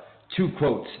up 2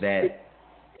 quotes that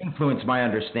influence my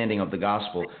understanding of the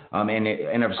gospel and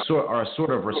are a sort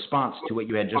of response to what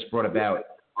you had just brought about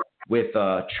with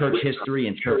church history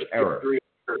and church error.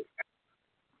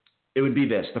 It would be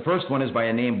this. The first one is by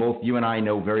a name both you and I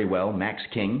know very well, Max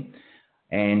King.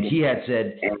 And he had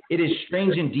said, "It is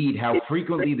strange indeed how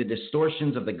frequently the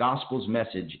distortions of the gospel's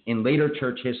message in later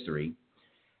church history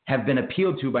have been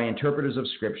appealed to by interpreters of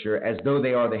Scripture as though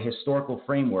they are the historical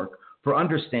framework for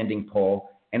understanding Paul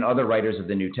and other writers of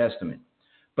the New Testament.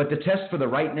 But the test for the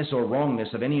rightness or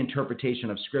wrongness of any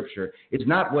interpretation of Scripture is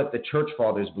not what the church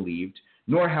fathers believed,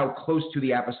 nor how close to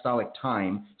the apostolic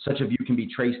time such a view can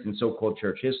be traced in so-called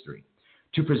church history.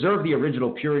 To preserve the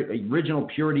original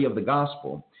purity of the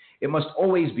gospel, it must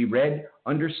always be read,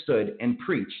 understood, and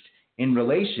preached in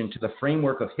relation to the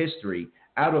framework of history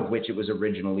out of which it was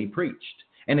originally preached."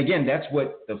 And again, that's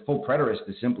what the full preterist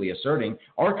is simply asserting.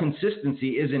 Our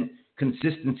consistency isn't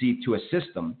consistency to a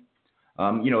system,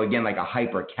 again, like a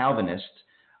hyper-Calvinist,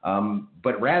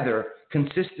 but rather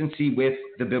consistency with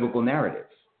the biblical narrative.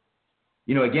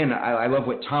 Again, I love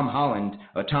what Tom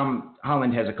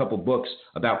Holland has a couple books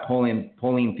about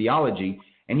Pauline theology,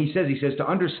 and he says to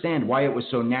understand why it was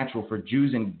so natural for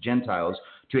Jews and Gentiles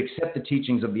to accept the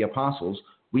teachings of the apostles,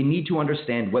 we need to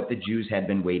understand what the Jews had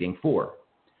been waiting for.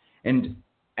 And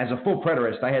as a full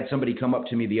preterist, I had somebody come up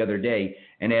to me the other day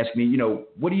and ask me,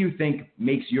 what do you think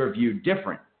makes your view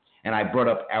different? And I brought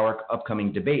up our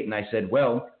upcoming debate, and I said,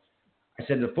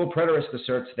 the full preterist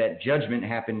asserts that judgment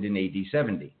happened in AD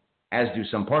 70, as do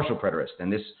some partial preterists.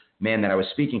 And this man that I was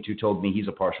speaking to told me he's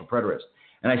a partial preterist.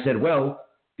 And I said,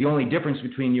 the only difference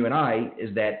between you and I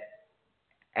is that,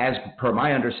 as per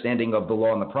my understanding of the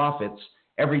law and the prophets,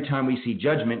 every time we see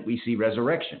judgment, we see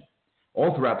resurrection.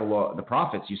 All throughout the law, the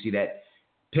prophets, you see that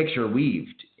picture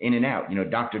weaved in and out.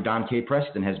 Dr. Don K.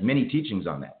 Preston has many teachings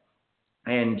on that.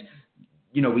 And,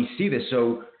 we see this.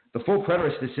 So the full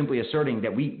preterist is simply asserting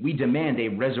that we demand a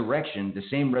resurrection, the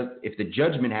same, if the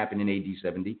judgment happened in AD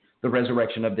 70, the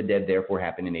resurrection of the dead therefore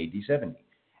happened in AD 70.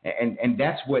 And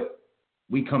that's what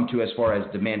we come to as far as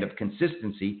demand of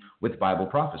consistency with Bible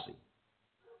prophecy.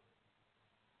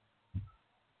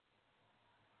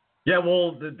 Yeah,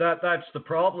 well, that's the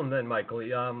problem then, Michael.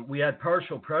 We had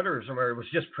partial preterism, or it was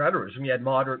just preterism. You had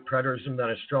moderate preterism, then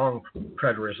a strong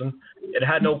preterism. It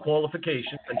had no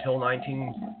qualification until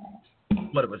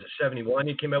 71.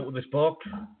 He came out with his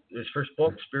first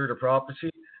book, Spirit of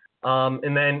Prophecy.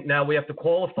 And then now we have to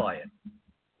qualify it.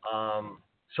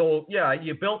 So,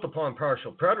 you built upon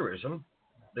partial preterism.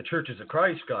 The Churches of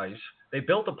Christ guys, they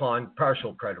built upon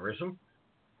partial preterism.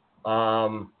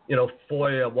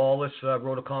 Foy Wallace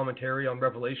wrote a commentary on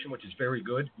Revelation, which is very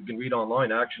good. You can read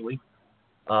online, actually.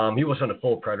 He wasn't a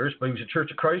full preterist, but he was a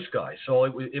Church of Christ guy. So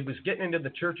it was getting into the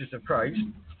Churches of Christ.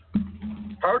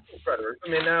 Partial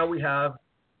preterism, and now we have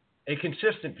a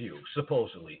consistent view,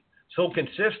 supposedly. So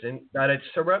consistent that it's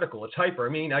heretical. It's hyper. I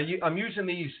mean, I'm using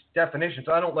these definitions.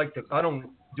 I don't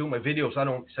do my videos. I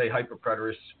don't say hyper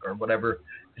preterist or whatever.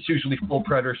 It's usually full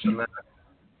preterist and that.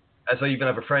 As I even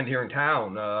have a friend here in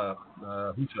town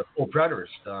who's a full preterist.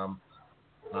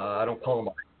 I don't call him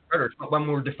a preterist, but when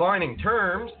we're defining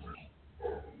terms,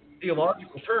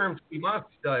 theological terms, we must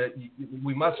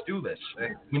do this.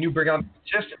 When you bring on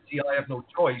consistency, I have no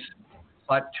choice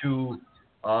but to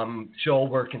show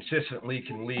where consistently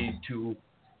can lead to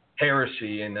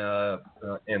heresy and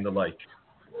the like.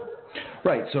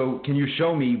 Right. So can you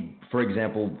show me, for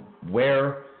example,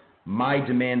 where my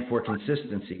demand for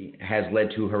consistency has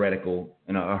led to a heretical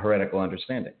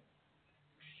understanding?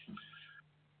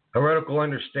 Heretical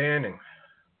understanding.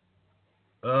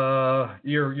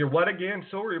 You're what again?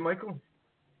 Sorry, Michael.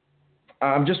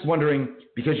 I'm just wondering,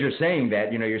 because you're saying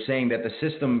that the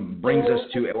system brings us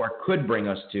to, or could bring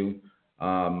us to.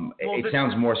 It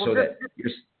sounds more so that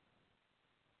you're.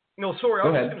 No, sorry. I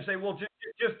was ahead. just going to say, well,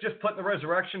 just putting the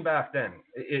resurrection back then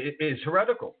is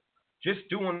heretical. Just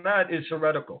doing that is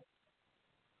heretical.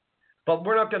 But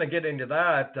we're not going to get into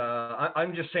that.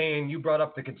 I'm just saying you brought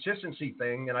up the consistency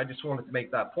thing, and I just wanted to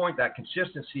make that point, that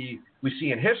consistency we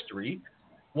see in history,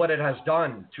 what it has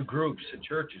done to groups and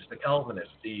churches, the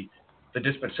Calvinists, the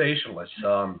dispensationalists.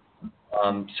 Some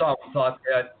thought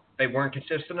that they weren't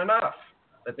consistent enough,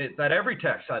 that every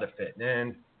text had to fit,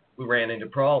 and we ran into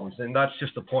problems. And that's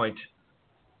just the point.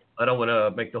 I don't want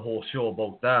to make the whole show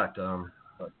about that,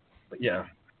 but yeah.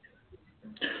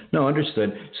 No,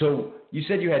 understood. So you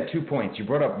said you had 2 points. You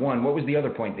brought up one. What was the other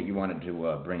point that you wanted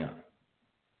to bring up?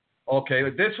 Okay,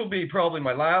 this will be probably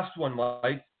my last one,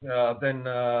 Mike. Then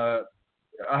I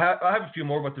have a few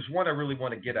more, but there's one I really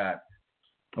want to get at.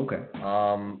 Okay.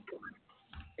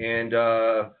 And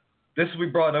this will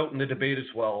be brought out in the debate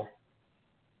as well.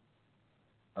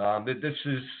 This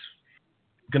is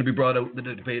going to be brought out in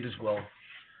the debate as well.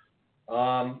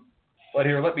 But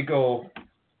here, let me go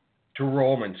to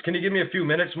Romans. Can you give me a few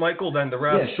minutes, Michael? Then the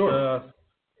rest, yeah, sure. The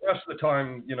rest of the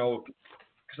time,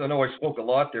 because I know I spoke a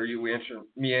lot there. You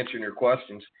answering your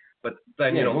questions, but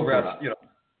then the rest,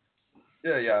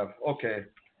 Yeah. Okay.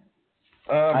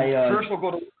 First, we'll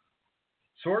go to.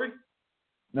 Sorry.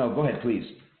 No, go ahead, please.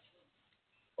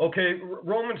 Okay,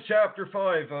 Romans chapter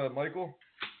 5, Michael.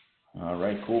 All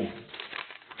right, cool.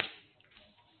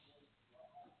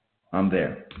 I'm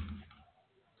there.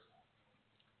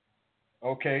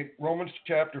 Okay, Romans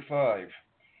chapter 5.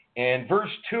 And verse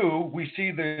 2, we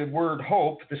see the word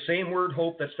hope, the same word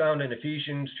hope that's found in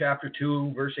Ephesians chapter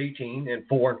 2, verse 18, and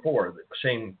 4 and 4, the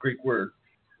same Greek word.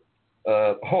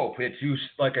 Hope. It's used,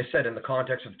 like I said, in the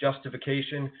context of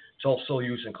justification. It's also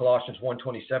used in Colossians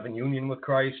 1:27, union with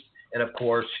Christ, and of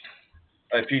course,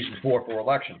 Ephesians 4 for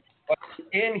election. But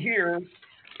in here,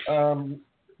 from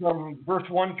verse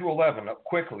 1 through 11,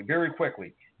 very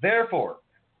quickly. Therefore,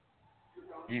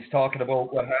 he's talking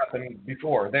about what happened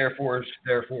before. Therefore is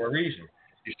therefore a reason.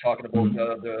 He's talking about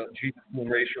the Jesus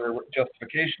ratio or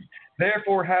justification.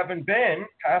 Therefore, having been,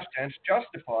 past tense,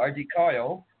 justified,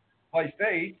 dikaio, by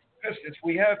faith,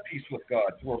 we have peace with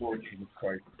God through our Lord Jesus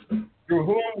Christ, through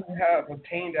whom we have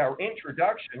obtained our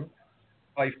introduction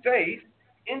by faith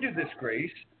into this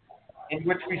grace in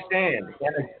which we stand,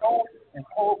 and exalt in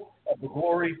hope of the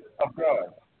glory of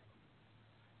God.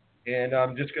 And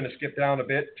I'm just going to skip down a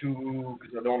bit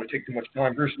because I don't want to take too much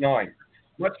time. Verse 9.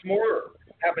 What's more,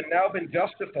 having now been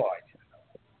justified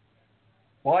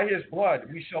by his blood,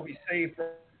 we shall be saved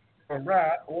from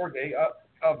wrath or day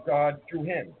of God through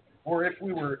him. For if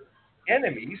we were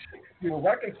enemies, we were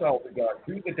reconciled to God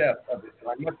through the death of his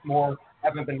son. Much more,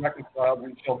 having been reconciled,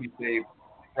 we shall be saved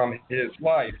from his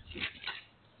life.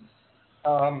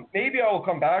 Maybe I will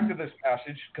come back to this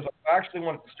passage because I actually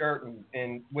wanted to start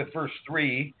with verse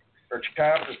 3 or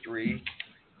chapter 3.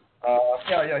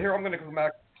 Here I'm going to come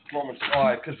back to Romans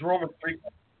 5 because Romans 3,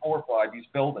 4, 5, he's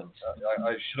building.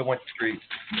 I should have went straight.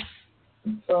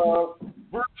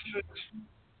 Verses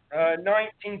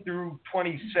 19 through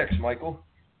 26, Michael.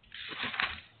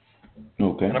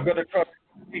 Okay. And I'm going to try to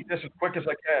read this as quick as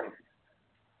I can.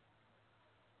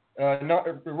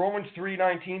 Romans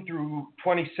 3:19 through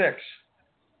 26.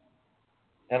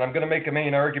 And I'm going to make a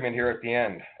main argument here at the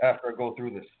end after I go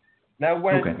through this. Now,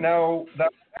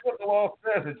 that's what the law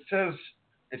says.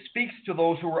 It speaks to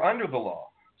those who are under the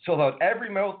law, so that every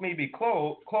mouth may be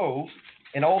closed,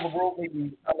 and all the world may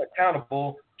be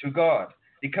accountable to God.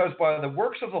 Because by the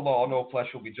works of the law, no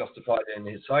flesh will be justified in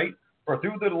his sight, for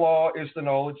through the law is the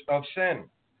knowledge of sin.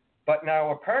 But now,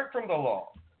 apart from the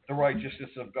law, the righteousness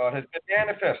of God has been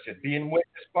manifested, being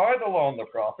witnessed by the law and the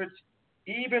prophets,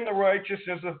 even the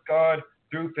righteousness of God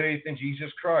through faith in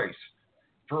Jesus Christ,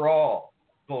 for all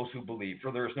those who believe,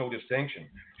 for there is no distinction.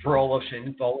 For all have sinned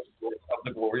and fallen short of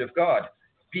the glory of God,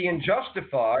 being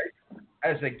justified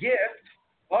as a gift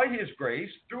by his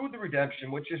grace through the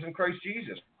redemption which is in Christ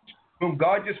Jesus, whom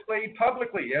God displayed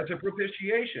publicly as a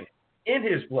propitiation in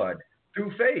his blood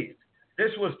through faith.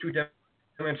 This was to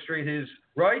demonstrate his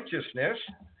righteousness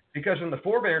because in the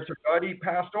forbearance of God, he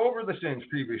passed over the sins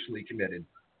previously committed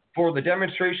for the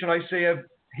demonstration, I say, of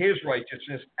his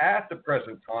righteousness at the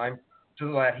present time,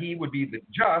 so that he would be the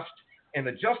just and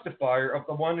the justifier of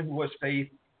the one who has faith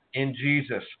in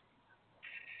Jesus.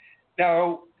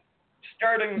 Now,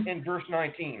 starting in verse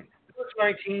 19. Verse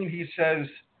 19, he says,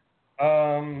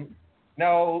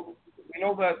 now, we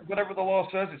know that whatever the law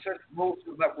says, it says those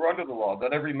that were under the law,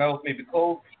 that every mouth may be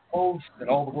closed, and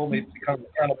all the world may become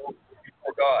accountable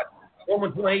before God.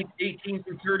 Romans 18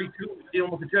 through 32 is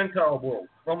dealing with the Gentile world.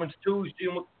 Romans 2 is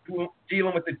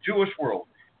dealing with the Jewish world.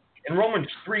 In Romans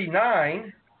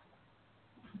 3:9,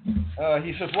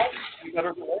 he says, what? We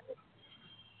better go over?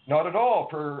 Not at all,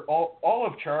 for all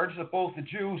have charged that both the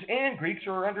Jews and Greeks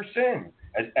are under sin.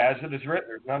 As it is written,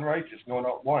 there's none righteous, no,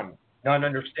 not one. None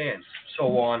understands,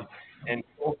 so on and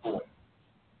so forth.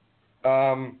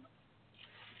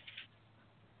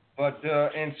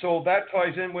 And so that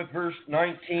ties in with verse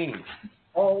 19.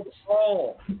 All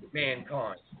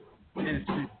mankind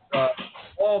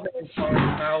all mankind's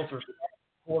mouths are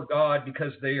before God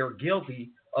because they are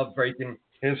guilty of breaking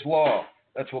his law.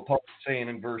 That's what Paul is saying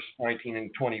in verse 19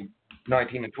 and 20.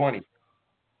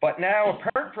 But now,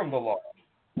 apart from the law,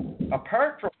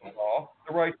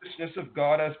 the righteousness of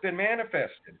God has been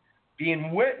manifested,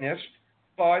 being witnessed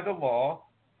by the law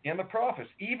and the prophets,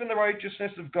 even the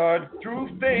righteousness of God through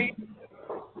faith in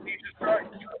Jesus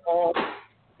Christ, for all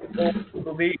who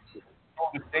believe,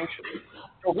 no distinction.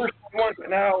 So verse 1, but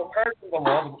now, apart from the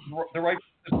law, the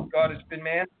righteousness of God has been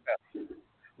manifested.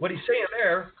 What he's saying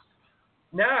there,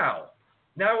 now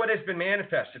it has been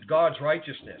manifested, God's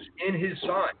righteousness in his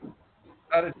Son.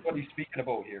 That is what he's speaking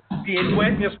about here. Being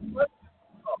witnessed by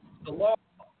the law,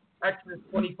 Exodus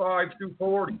 25 through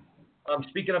 40.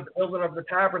 Speaking of the building of the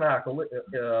tabernacle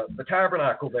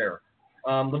there.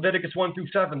 Leviticus 1 through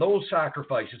 7, those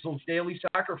sacrifices, those daily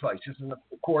sacrifices, and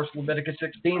of course Leviticus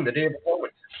 16, the Day of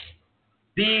Atonement.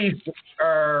 These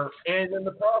are, and in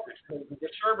the prophets, the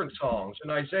servant songs in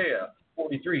Isaiah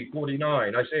 43,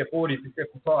 49, Isaiah 40 through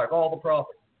 55, all the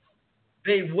prophets.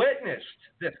 They witnessed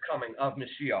this coming of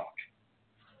Mashiach,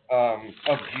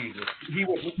 of Jesus. He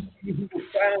was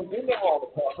found in the law of the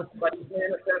prophets, but he's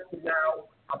manifested now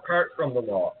apart from the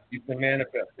law. He's been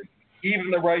manifested. Even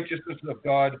the righteousness of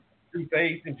God through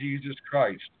faith in Jesus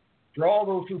Christ. For all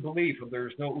those who believe, for there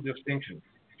is no distinction.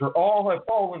 For all have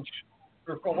fallen,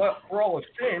 for all have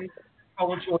sinned,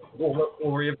 fallen short of the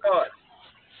glory of God.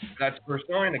 That's verse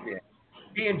 9 again.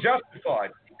 Being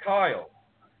justified, Kyle.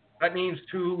 That means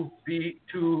to be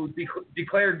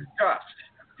declared just,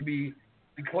 to be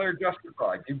declared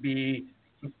justified, to be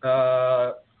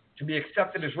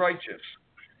accepted as righteous.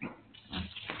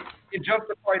 Being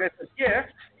justified as a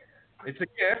gift. It's a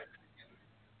gift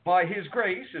by his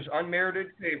grace, his unmerited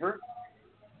favor,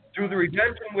 through the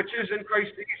redemption which is in Christ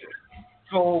Jesus.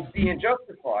 So being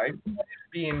justified,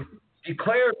 being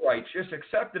declared righteous,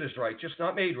 accepted as righteous,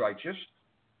 not made righteous.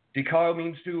 Dikao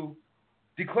means to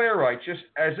declare righteous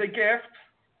as a gift.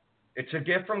 It's a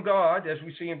gift from God, as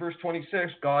we see in verse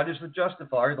 26. God is the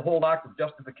justifier. The whole act of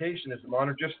justification is a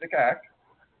monergistic act.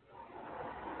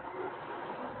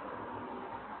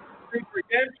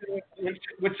 Redemption,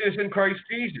 which is in Christ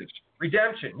Jesus.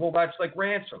 Redemption, well, that's like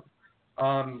ransom.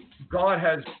 God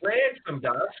has ransomed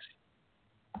us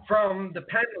from the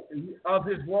penalty of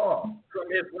his law, from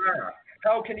his wrath.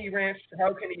 How can he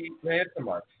ransom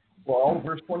us? Well,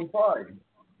 verse 25,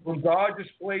 whom God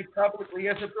displayed publicly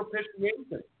as a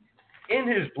propitiation in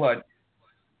his blood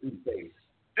through faith.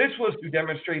 This was to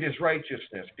demonstrate his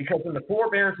righteousness, because in the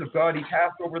forbearance of God he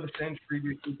passed over the sins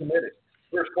previously committed.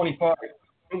 Verse 25,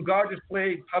 whom God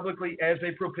displayed publicly as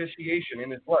a propitiation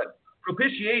in his blood.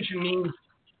 Propitiation means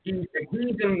he's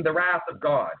appeasing the wrath of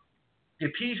God. The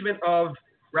appeasement of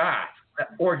wrath,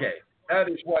 orge. That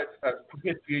is what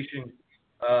propitiation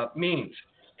means.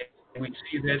 And we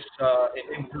see this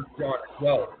in 1 John as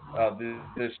well,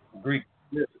 this Greek.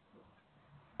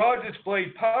 God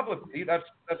displayed publicly,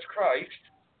 that's Christ,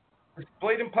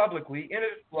 displayed him publicly in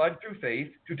his blood through faith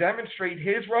to demonstrate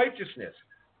his righteousness.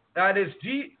 That is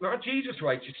not Jesus'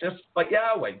 righteousness, but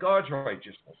Yahweh, God's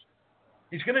righteousness.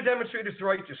 He's going to demonstrate his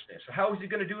righteousness. How is he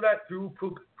going to do that? Through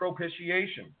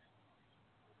propitiation.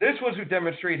 This was to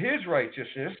demonstrate his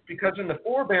righteousness, because in the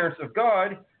forbearance of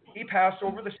God, he passed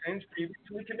over the sins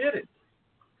previously committed.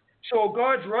 So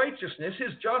God's righteousness,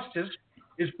 his justice,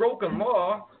 his broken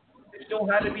law, it still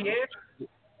had to be answered.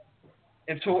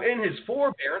 And so in his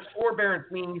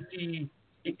forbearance means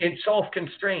in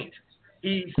self-constraint.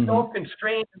 He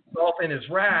self-constrained himself in his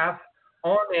wrath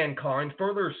on mankind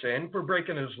for their sin, for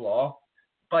breaking his law,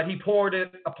 but he poured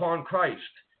it upon Christ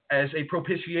as a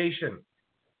propitiation.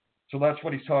 So that's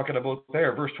what he's talking about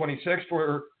there. Verse 26,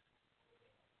 for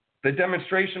the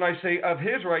demonstration, I say, of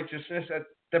his righteousness at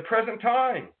the present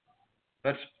time.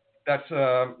 That's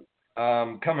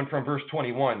coming from verse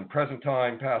 21, present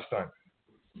time, past time.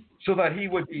 So that he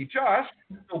would be just.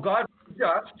 So God is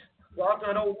just. God's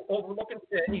not overlooking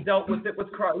sin. He dealt with it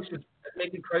with Christ,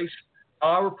 making Christ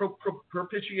our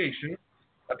propitiation,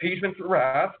 appeasement for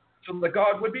wrath, so that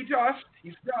God would be just.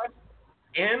 He's just.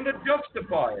 And the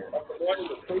justifier of the one who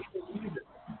is faithful to Jesus.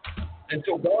 And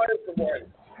so God is the one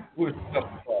who is the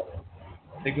justifier.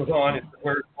 It goes on, it's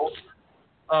where it goes.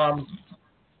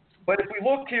 But if we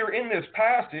look here in this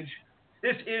passage,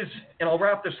 this is, and I'll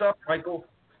wrap this up, Michael.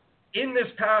 In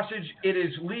this passage, it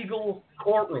is legal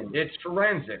courtroom. It's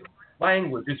forensic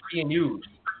language is being used.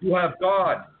 You have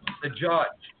God, the judge.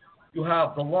 You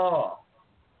have the law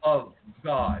of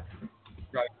God,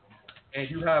 right? And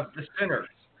you have the sinners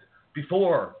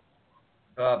before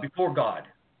God,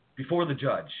 before the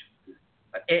judge,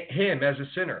 him as a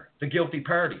sinner, the guilty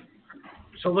party.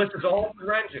 So this is all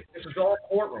forensic. This is all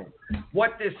courtroom.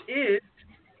 What this is,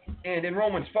 and in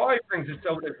Romans 5 brings this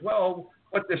out as well,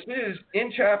 what this is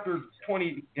in chapter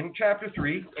 20, in chapter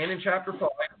 3, and in chapter 5,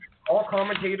 all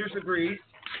commentators agree,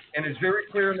 and it's very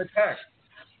clear in the text,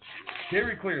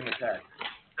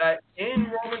 that in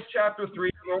Romans chapter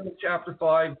 3, Romans chapter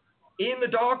 5, in the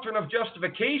doctrine of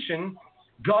justification,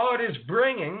 God is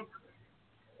bringing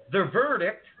the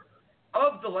verdict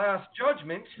of the last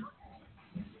judgment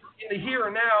in the here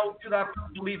and now to that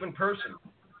believing person.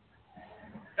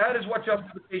 That is what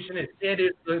justification is. It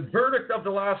is the verdict of the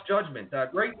last judgment,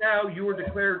 that right now you are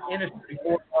declared innocent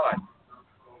before God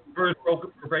for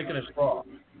breaking his law.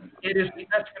 It is the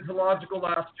eschatological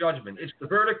last judgment. It's the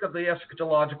verdict of the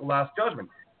eschatological last judgment.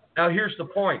 Now here's the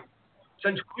point.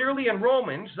 Since clearly in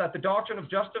Romans that the doctrine of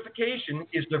justification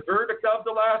is the verdict of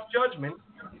the last judgment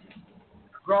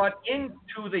brought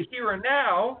into the here and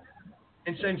now,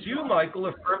 and since you, Michael,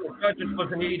 affirm the judgment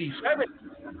was in 87,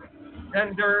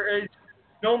 then there is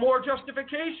no more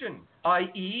justification,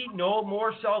 i.e., no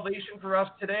more salvation for us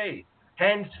today.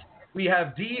 Hence, we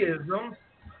have deism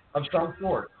of some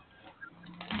sort.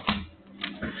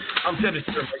 I'm finished,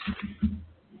 sir.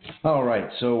 All right.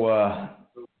 So,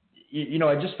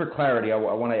 just for clarity, I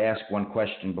want to ask one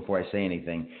question before I say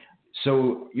anything.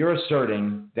 So you're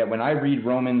asserting that when I read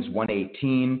Romans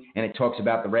 1:18 and it talks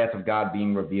about the wrath of God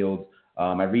being revealed,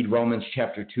 I read Romans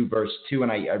chapter 2, verse 2,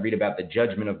 and I read about the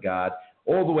judgment of God,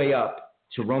 all the way up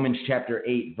to Romans chapter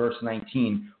 8, verse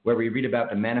 19, where we read about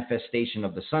the manifestation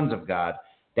of the sons of God.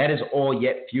 That is all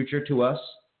yet future to us?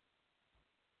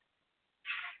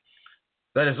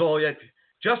 That is all yet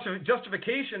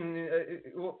justification.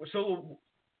 So,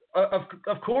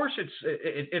 of course,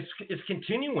 it's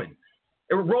continuing.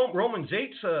 Romans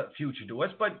 8's future to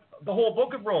us, but the whole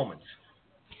book of Romans,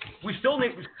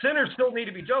 sinners still need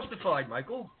to be justified,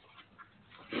 Michael.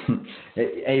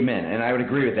 Amen, and I would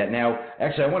agree with that. Now,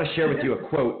 actually, I want to share with you a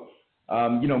quote.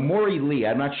 Maury Lee.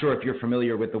 I'm not sure if you're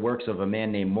familiar with the works of a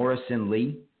man named Morrison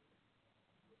Lee.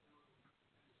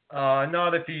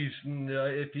 Not if he's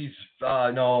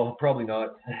no, probably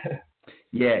not.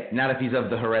 Yeah, not if he's of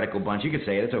the heretical bunch. You could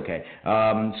say it. It's okay.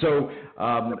 No.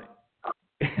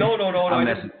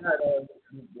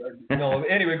 No.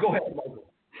 Anyway, go ahead, Michael.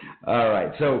 All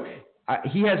right. So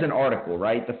he has an article,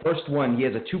 right? The first one, he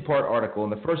has a two-part article,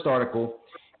 and the first article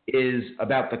is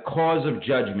about the cause of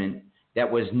judgment that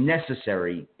was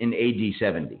necessary in AD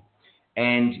 70.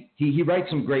 And he writes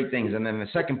some great things. And then the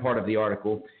second part of the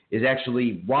article is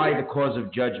actually why the cause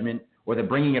of judgment or the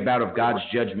bringing about of God's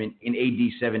judgment in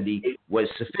AD 70 was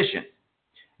sufficient.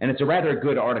 And it's a rather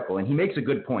good article. And he makes a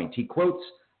good point. He quotes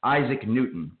Isaac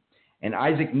Newton. And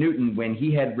Isaac Newton, when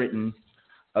he had written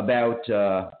about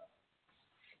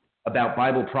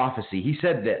Bible prophecy, he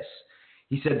said this.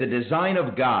 He said, the design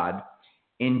of God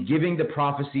in giving the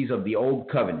prophecies of the Old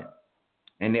Covenant,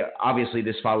 and obviously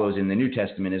this follows in the New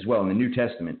Testament as well, in the New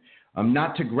Testament,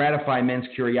 not to gratify men's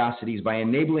curiosities by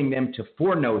enabling them to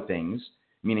foreknow things,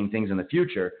 meaning things in the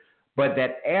future, but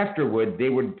that afterward they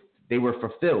were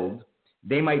fulfilled,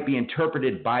 they might be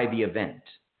interpreted by the event,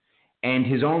 and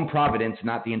his own providence,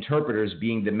 not the interpreters,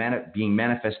 being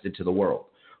manifested to the world.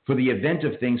 For the event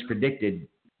of things predicted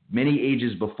many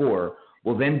ages before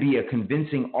will then be a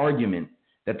convincing argument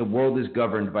that the world is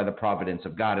governed by the providence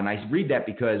of God. And I read that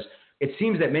because it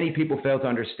seems that many people fail to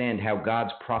understand how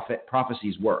God's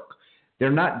prophecies work.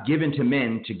 They're not given to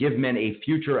men to give men a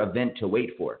future event to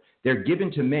wait for. They're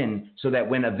given to men so that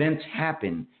when events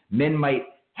happen, men might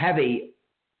have a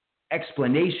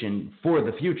explanation for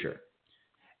the future.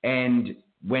 And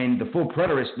when the full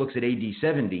preterist looks at AD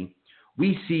 70,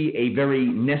 we see a very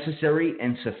necessary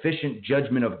and sufficient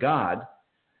judgment of God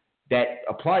that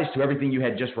applies to everything you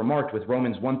had just remarked with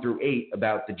Romans 1 through 8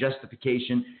 about the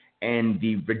justification and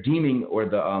the redeeming, or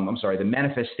the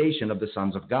manifestation of the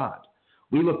sons of God.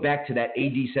 We look back to that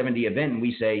AD 70 event and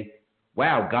we say,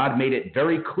 wow, God made it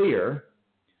very clear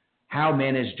how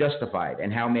man is justified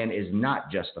and how man is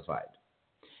not justified.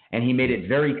 And he made it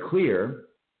very clear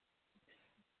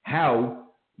how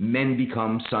men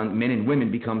and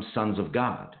women become sons of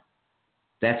God.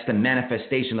 That's the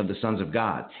manifestation of the sons of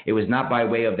God. It was not by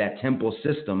way of that temple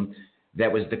system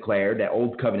that was declared, that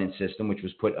old covenant system, which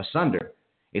was put asunder.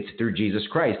 It's through Jesus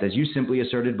Christ, as you simply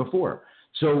asserted before.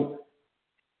 So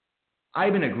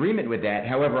I'm in agreement with that.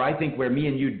 However, I think where me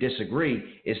and you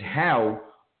disagree is how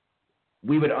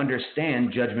we would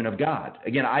understand judgment of God.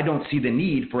 Again, I don't see the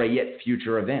need for a yet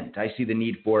future event. I see the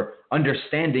need for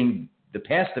understanding the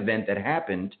past event that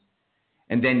happened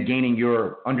and then gaining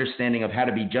your understanding of how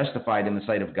to be justified in the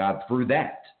sight of God through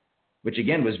that, which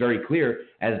again was very clear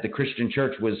as the Christian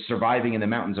church was surviving in the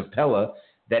mountains of Pella,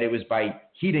 that it was by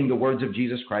heeding the words of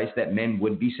Jesus Christ that men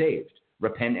would be saved.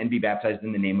 Repent and be baptized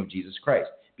in the name of Jesus Christ.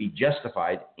 Be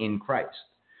justified in Christ.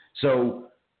 So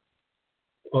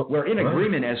we're in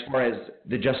agreement as far as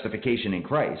the justification in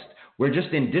Christ. We're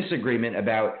just in disagreement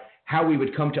about how we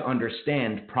would come to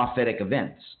understand prophetic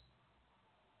events.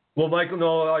 Well, Michael,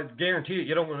 no, I guarantee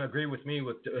you don't want to agree with me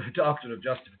with the doctrine of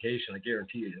justification. I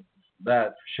guarantee you that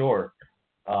for sure.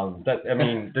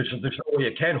 There's no way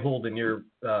it can hold in your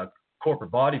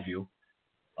corporate body view.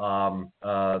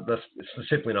 That's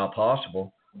simply not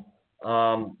possible.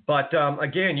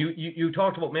 Again, you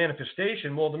talked about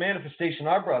manifestation. Well, the manifestation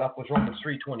I brought up was Romans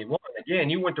 3:21. Again,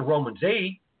 you went to Romans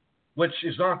 8, which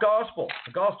is not gospel.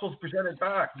 The gospel is presented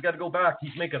back. You got to go back.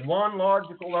 He's making one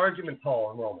logical argument,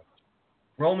 Paul, in Romans.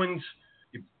 Romans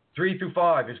 3 through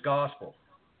 5 is gospel.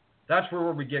 That's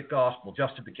where we get gospel,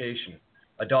 justification,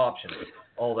 adoption,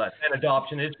 all that. And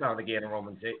adoption is found again in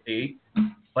Romans 8.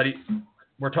 But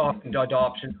we're talking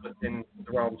adoption within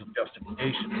the realms of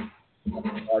justification.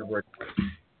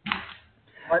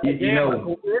 Again,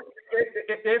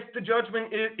 if the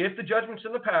judgment's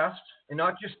in the past, and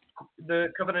not just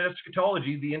the covenant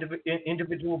eschatology, the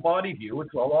individual body view,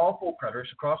 it's all full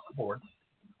preterists across the board.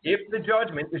 If the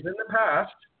judgment is in the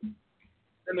past,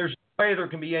 then there's no way there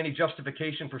can be any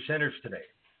justification for sinners today.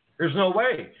 There's no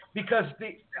way, because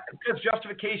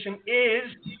justification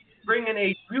is bringing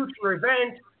a future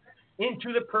event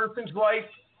into the person's life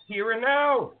here and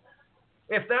now.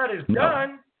 If that is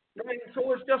done, then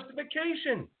so is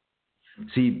justification.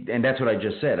 See, and that's what I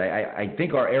just said. I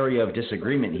think our area of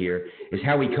disagreement here is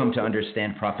how we come to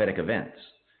understand prophetic events.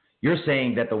 You're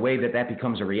saying that the way that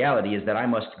becomes a reality is that I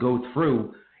must go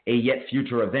through a yet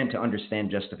future event to understand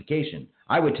justification.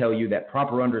 I would tell you that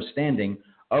proper understanding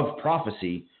of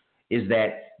prophecy is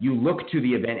that you look to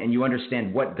the event and you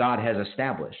understand what God has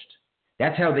established.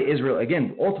 That's how Israel,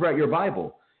 again, all throughout your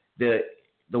Bible, the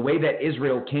way that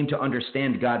Israel came to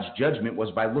understand God's judgment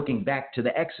was by looking back to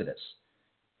the Exodus.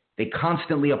 They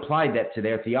constantly applied that to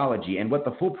their theology. And what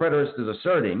the full preterist is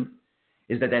asserting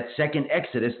is that second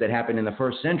Exodus that happened in the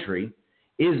first century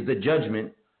is the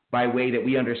judgment by way that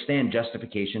we understand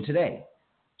justification today.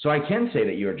 So I can say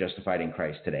that you are justified in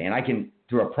Christ today. And I can,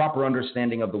 through a proper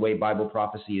understanding of the way Bible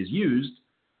prophecy is used,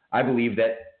 I believe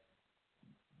that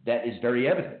is very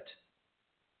evident.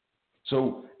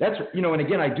 So that's, and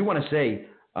again, I do want to say,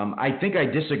 I think I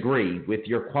disagree with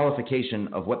your qualification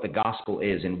of what the gospel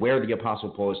is and where the Apostle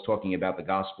Paul is talking about the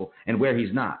gospel and where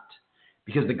he's not.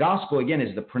 Because the gospel, again,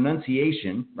 is the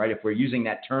pronunciation, right? If we're using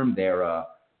that term there, oh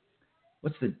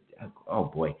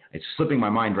boy, it's slipping my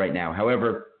mind right now.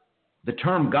 However, the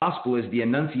term gospel is the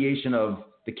enunciation of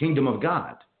the kingdom of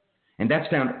God. And that's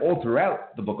found all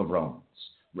throughout the book of Romans.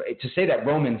 To say that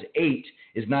Romans 8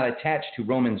 is not attached to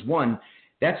Romans 1,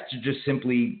 that's to just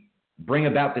simply bring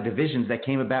about the divisions that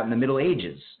came about in the Middle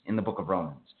Ages in the book of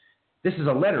Romans. This is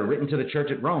a letter written to the church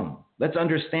at Rome. Let's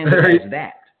understand it as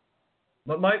that.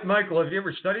 But Michael, have you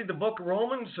ever studied the book of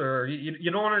Romans? Or you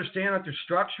don't understand that there's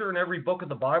structure in every book of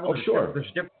the Bible? Sure. There's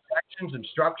different sections and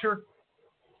structure?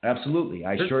 Absolutely.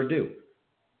 I sure do.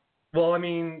 Well, I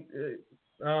mean,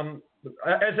 as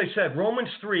I said, Romans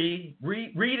 3,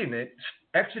 reading it,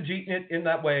 exegeting it in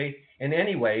that way, in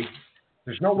any way,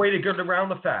 there's no way to get around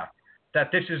the fact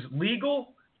that this is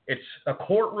legal. It's a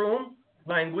courtroom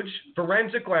language,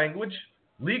 forensic language,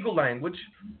 legal language,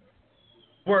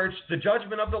 where it's the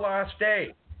judgment of the last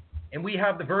day. And we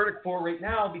have the verdict for right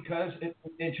now because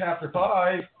in chapter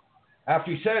 5,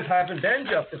 after he says, having been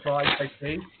justified by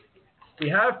faith, we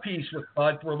have peace with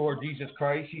God through our Lord Jesus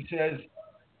Christ. He says,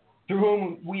 through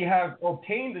whom we have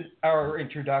obtained our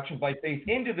introduction by faith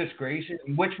into this grace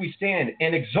in which we stand,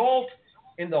 and exalt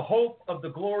in the hope of the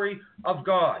glory of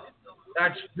God.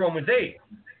 That's Romans 8.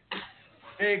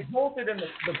 They exalted in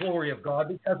the glory of God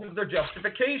because of their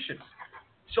justification.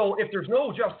 So if there's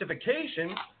no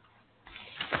justification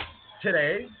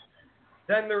today,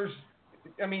 then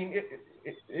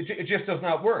it just does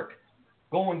not work.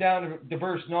 Going down to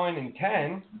verse 9 and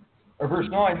 10, or verse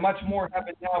 9, much more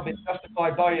having now been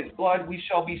justified by his blood, we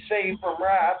shall be saved from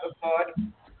wrath of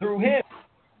God through him.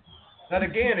 That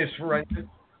again is forensic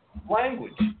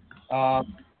language.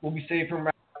 We'll be saved from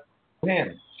wrath through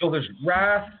him. So there's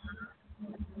wrath,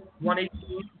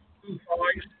 118, 2, 5,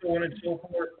 so on and so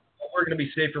forth. We're going to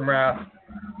be saved from wrath.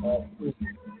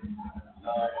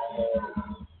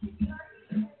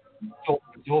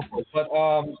 So forth. But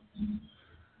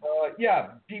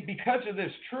because of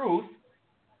this truth,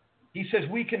 he says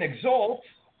we can exult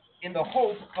in the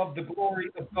hope of the glory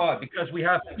of God because we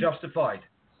have been justified.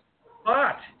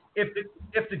 But if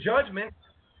the judgment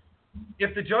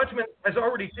has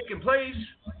already taken place,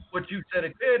 what you said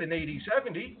it did in AD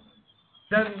 70,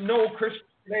 then no Christian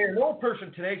today or no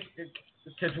person today,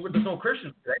 because there's no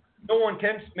Christians today, no one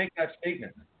can make that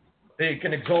statement. They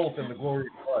can exult in the glory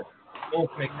of God. No one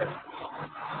can make that statement.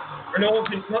 Or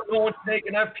no one today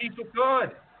can have peace with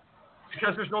God.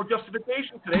 Because there's no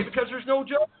justification today, because there's no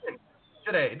judgment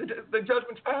today. The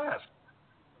judgment's passed.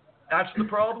 That's the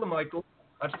problem, Michael.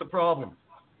 That's the problem.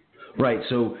 Right.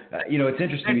 So, it's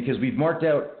interesting because we've marked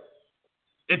out.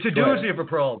 It's a doozy of a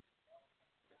problem.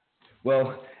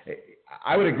 Well,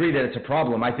 I would agree that it's a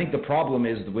problem. I think the problem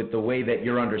is with the way that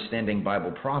you're understanding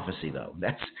Bible prophecy, though.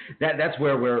 That's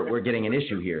where we're getting an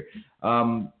issue here.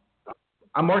 I'm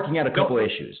marking out a couple of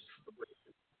issues.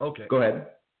 Okay. Go ahead.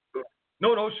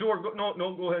 No, sure.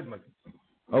 No, go ahead, Mike.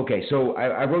 Okay, so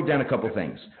I wrote down a couple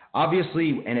things.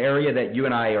 Obviously, an area that you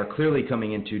and I are clearly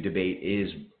coming into debate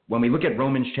is when we look at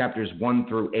Romans chapters 1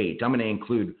 through 8. I'm going to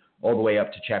include all the way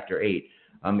up to chapter 8.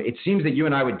 It seems that you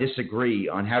and I would disagree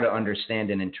on how to understand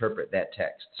and interpret that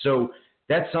text. So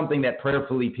that's something that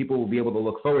prayerfully people will be able to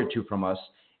look forward to from us,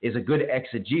 is a good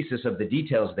exegesis of the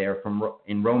details there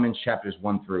in Romans chapters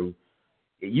 1 through.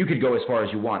 You could go as far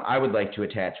as you want. I would like to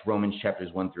attach Romans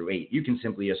chapters 1 through 8. You can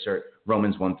simply assert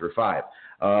Romans 1 through 5.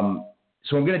 So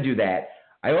I'm going to do that.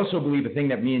 I also believe a thing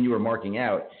that me and you are marking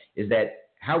out is that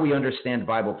how we understand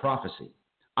Bible prophecy.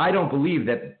 I don't believe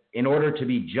that in order to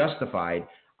be justified,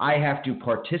 I have to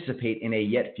participate in a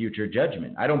yet future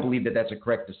judgment. I don't believe that that's a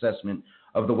correct assessment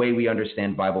of the way we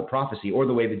understand Bible prophecy or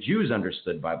the way the Jews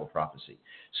understood Bible prophecy.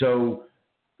 So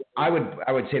I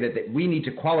would say that we need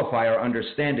to qualify our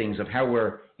understandings of how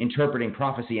we're interpreting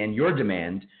prophecy, and your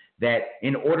demand that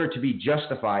in order to be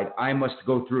justified, I must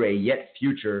go through a yet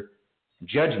future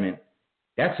judgment.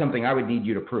 That's something I would need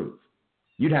you to prove.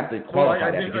 You'd have to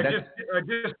qualify that. I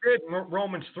just did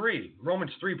Romans 3.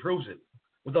 Romans 3 proves it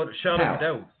without a shadow of a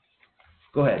doubt.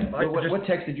 Go ahead. What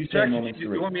text did you say in Romans 3?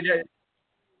 Do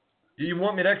you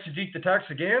want me to exegete the text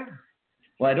again?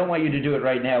 Well, I don't want you to do it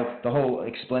right now, the whole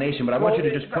explanation, but I want you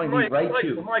to just point me right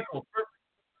to. Michael,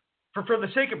 for the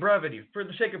sake of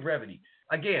brevity,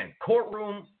 again,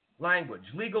 courtroom language,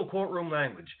 legal courtroom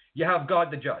language. You have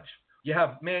God the judge. You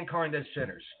have mankind as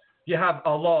sinners. You have a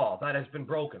law that has been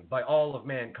broken by all of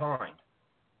mankind.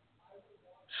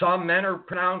 Some men are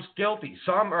pronounced guilty.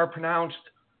 Some are pronounced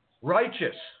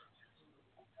righteous.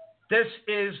 This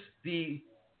is the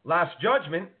last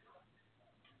judgment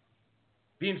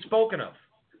being spoken of.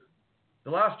 The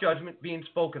last judgment being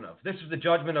spoken of. This is the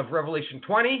judgment of Revelation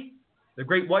 20, the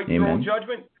great white throne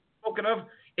judgment spoken of.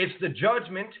 It's the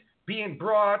judgment being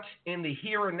brought in the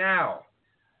here and now.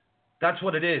 That's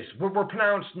what it is. We're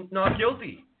pronounced not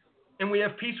guilty, and we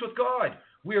have peace with God.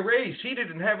 We are raised, seated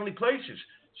in heavenly places.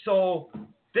 So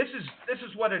this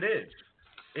is what it is.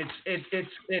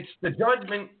 It's the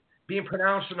judgment being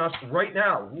pronounced on us right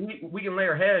now. We can lay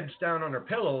our heads down on our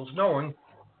pillows knowing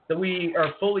that we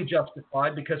are fully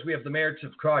justified because we have the merits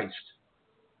of Christ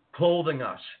clothing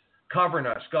us, covering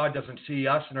us. God doesn't see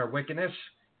us in our wickedness.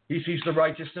 He sees the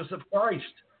righteousness of Christ,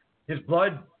 his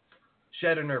blood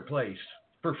shed in our place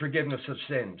for forgiveness of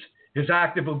sins, his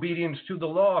active obedience to the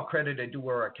law credited to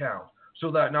our account,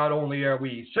 so that not only are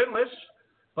we sinless,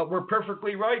 but we're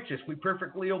perfectly righteous. We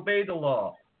perfectly obey the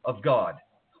law of God.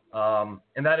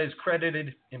 And that is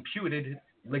credited, imputed,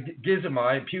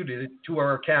 gizomai, imputed to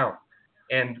our account.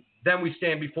 And then we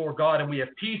stand before God and we have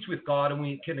peace with God, and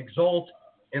we can exult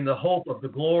in the hope of the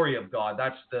glory of God.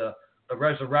 That's the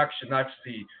resurrection. That's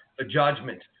the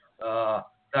judgment.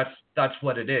 That's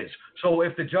what it is. So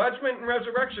if the judgment and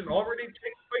resurrection already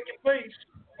taken place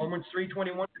Romans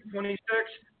 3:21-26,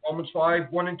 Romans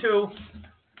 5:1 and 2,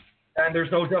 and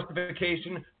there's no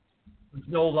justification, there's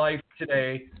no life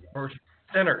today for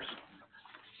sinners.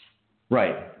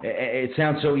 Right. It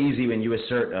sounds so easy when you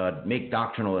make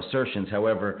doctrinal assertions.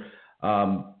 However,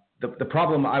 the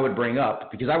problem I would bring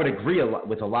up, because I would agree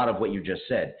with a lot of what you just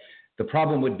said, the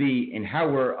problem would be in how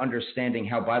we're understanding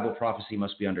how Bible prophecy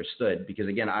must be understood. Because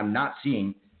again, I'm not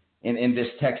seeing in this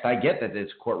text, I get that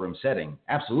it's a courtroom setting.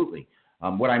 Absolutely.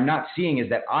 What I'm not seeing is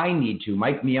that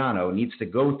Mike Miano needs to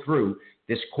go through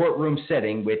this courtroom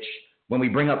setting, which when we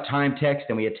bring up time text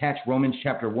and we attach Romans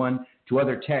chapter 1 to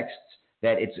other texts,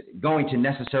 that it's going to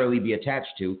necessarily be attached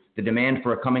to the demand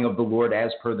for a coming of the Lord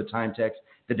as per the time text,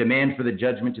 the demand for the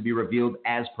judgment to be revealed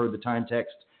as per the time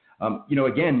text.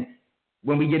 Again,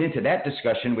 when we get into that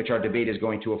discussion, which our debate is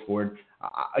going to afford,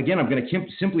 again, I'm going to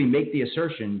simply make the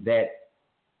assertion that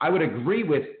I would agree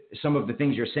with some of the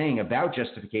things you're saying about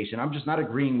justification. I'm just not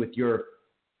agreeing with your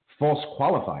false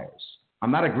qualifiers.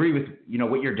 I'm not agreeing with,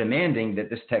 what you're demanding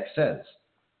that this text says.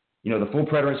 The full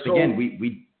preterist, again,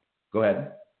 we go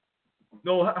ahead.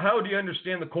 No, how do you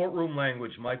understand the courtroom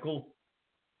language, Michael?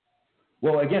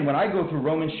 Well, again, when I go through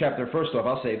Romans chapter, first off,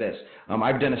 I'll say this.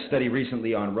 I've done a study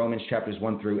recently on Romans chapters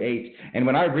 1 through 8, and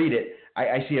when I read it,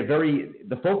 I see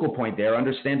the focal point there,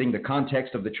 understanding the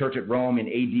context of the church at Rome in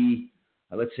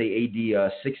AD, let's say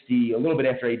AD 60, a little bit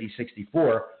after AD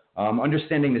 64,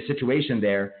 understanding the situation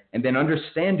there, and then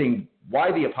understanding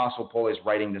why the Apostle Paul is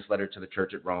writing this letter to the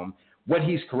church at Rome, what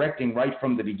he's correcting right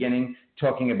from the beginning,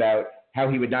 talking about how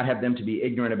he would not have them to be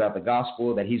ignorant about the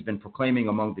gospel that he's been proclaiming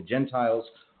among the Gentiles,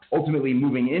 ultimately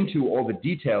moving into all the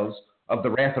details of the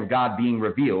wrath of God being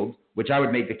revealed, which I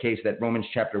would make the case that Romans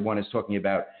chapter 1 is talking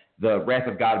about the wrath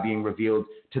of God being revealed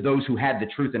to those who had the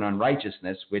truth in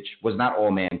unrighteousness, which was not all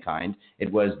mankind.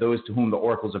 It was those to whom the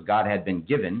oracles of God had been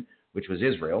given, which was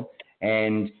Israel.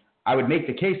 And I would make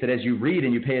the case that as you read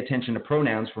and you pay attention to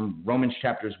pronouns from Romans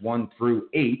chapters 1 through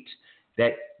 8,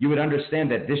 that you would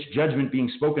understand that this judgment being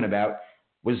spoken about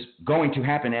was going to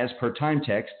happen as per time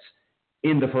texts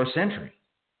in the first century.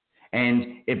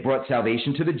 And it brought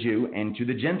salvation to the Jew and to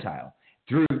the Gentile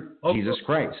through Jesus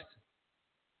Christ.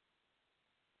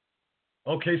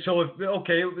 Okay, so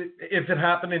if it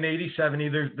happened in 80, 70,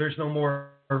 there's no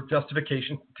more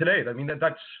justification today. I mean,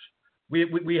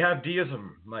 we have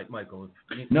deism, Michael.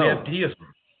 No. We have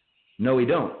deism. No, we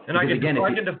don't. And I can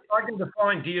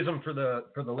define deism for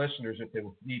the listeners if they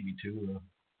need me to.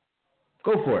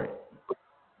 Go for it.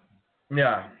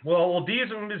 Yeah. Well,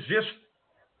 deism is just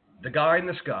the guy in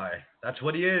the sky. That's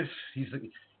what he is.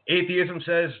 Atheism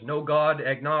says no God,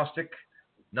 agnostic,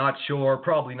 not sure,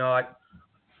 probably not.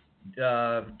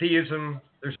 Theism,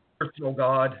 there's a personal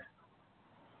God.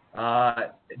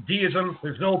 Deism,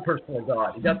 there's no personal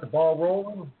God. He got the ball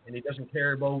rolling, and he doesn't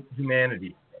care about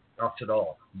humanity, not at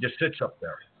all. He just sits up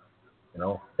there.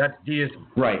 That's deism.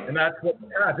 Right. And that's what we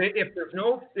have. If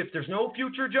there's no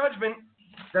future judgment,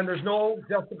 then there's no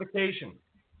justification.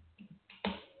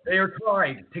 They are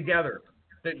tied together.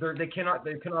 They cannot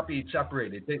be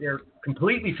separated. They're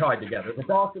completely tied together. The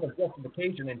doctrine of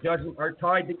justification and judgment are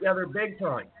tied together big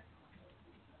time.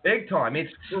 Big time.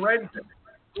 It's forensic.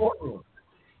 Courtroom.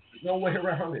 There's no way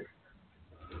around it.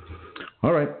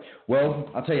 All right.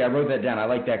 Well, I'll tell you, I wrote that down. I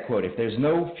like that quote. If there's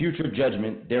no future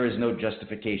judgment, there is no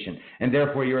justification. And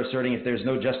therefore, you're asserting if there's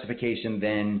no justification,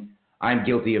 then I'm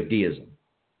guilty of deism.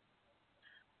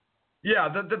 Yeah,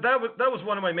 that was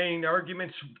one of my main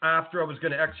arguments after I was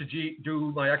going to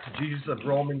do my exegesis of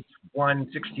Romans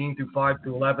 1:16 through 5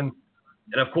 through 11.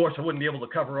 And of course, I wouldn't be able to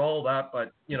cover all that,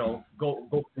 but go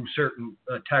through certain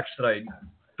texts that I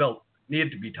felt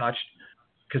needed to be touched,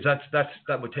 because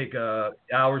that would take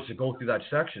hours to go through that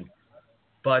section.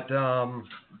 But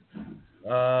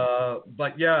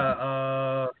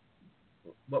yeah,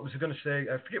 what was I going to say?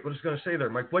 I forget what I was going to say there,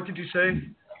 Mike. What did you say?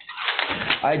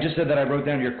 I just said that I wrote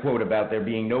down your quote about there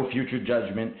being no future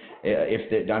judgment. If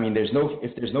there's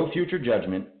no future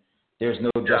judgment, there's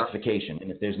no justification,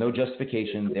 and if there's no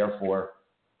justification, therefore,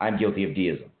 I'm guilty of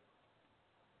deism.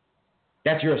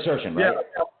 That's your assertion, right?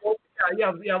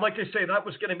 Yeah. Like I say, that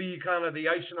was going to be kind of the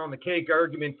icing on the cake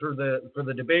argument for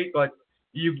the debate, but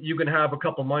you can have a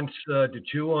couple months to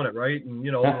chew on it, right? And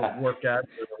work at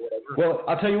it or whatever. Well,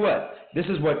 I'll tell you what. This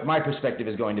is what my perspective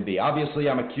is going to be. Obviously,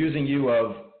 I'm accusing you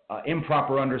of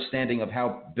improper understanding of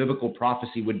how biblical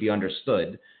prophecy would be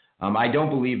understood. I don't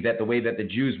believe that the way that the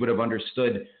Jews would have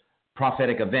understood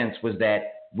prophetic events was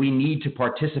that we need to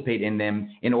participate in them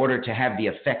in order to have the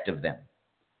effect of them.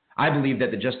 I believe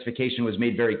that the justification was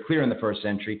made very clear in the first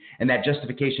century, and that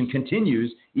justification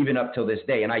continues even up till this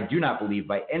day. And I do not believe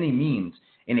by any means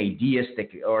in a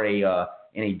deistic or a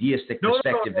in a deistic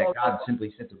perspective that God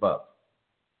simply sits above.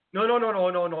 No.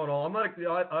 I'm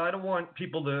not. I don't want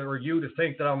people to or you to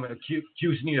think that I'm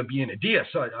accusing you of being a deist.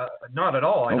 Not at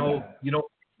all. I know you know.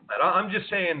 I'm just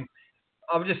saying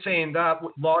that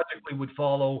logically would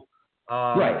follow.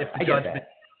 Right. If the I get judgment.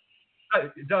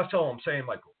 that. That's all I'm saying,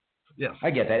 Michael. Yes.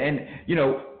 I get that. And, you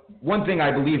know, one thing I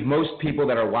believe most people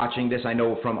that are watching this, I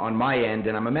know from on my end,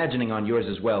 and I'm imagining on yours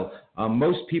as well,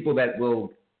 most people that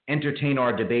will entertain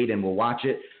our debate and will watch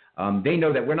it, they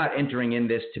know that we're not entering in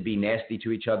this to be nasty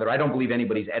to each other. I don't believe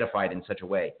anybody's edified in such a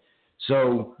way.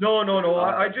 So no.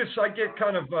 I get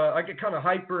kind of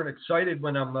hyper and excited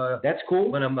when I'm. That's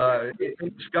cool. When I'm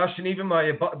in discussion, even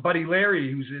my buddy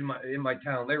Larry, who's in my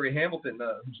town, Larry Hamilton,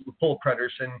 who's the Pole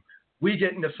Predators, and we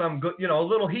get into some good, a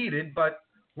little heated, but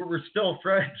we're still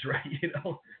friends, right?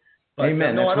 But,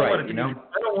 Amen. No, that's I don't right. want to be.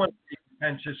 I don't want to be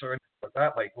contentious or anything like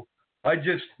that, Michael. I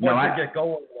just once I get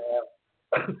going,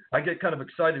 I get kind of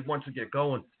excited once I get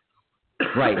going.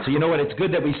 Right. So you know what? It's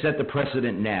good that we set the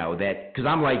precedent now, that because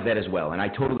I'm like that as well, and I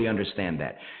totally understand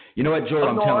that. You know what, Joel?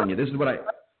 I'm telling you, this is what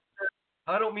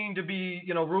I don't mean to be,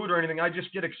 rude or anything. I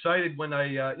just get excited when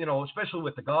I, especially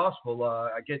with the gospel.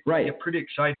 I get pretty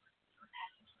excited.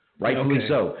 Rightfully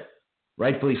so.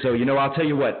 Rightfully so. I'll tell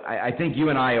you what. I think you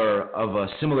and I are of a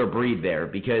similar breed there,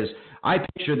 because I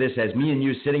picture this as me and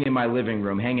you sitting in my living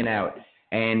room hanging out,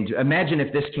 and imagine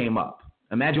if this came up.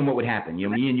 Imagine what would happen.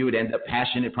 Me and you would end up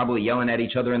passionate, probably yelling at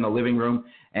each other in the living room,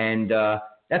 and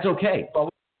that's okay.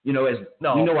 We know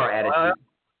our attitude.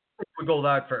 We go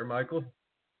that far, Michael.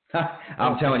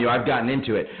 I'm telling you, I've gotten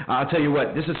into it. I'll tell you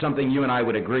what, this is something you and I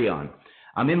would agree on.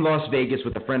 I'm in Las Vegas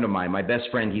with a friend of mine, my best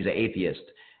friend. He's an atheist,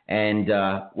 and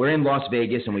we're in Las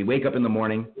Vegas, and we wake up in the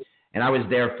morning, and I was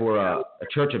there for a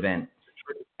church event,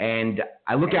 and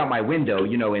I look out my window.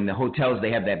 In the hotels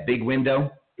they have that big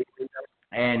window,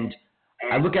 and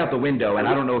I look out the window, and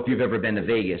I don't know if you've ever been to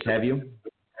Vegas. Have you?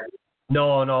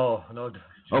 No.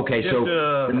 Okay,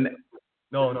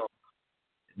 No.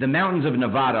 The mountains of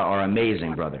Nevada are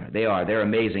amazing, brother. They are. They're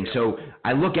amazing. So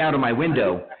I look out of my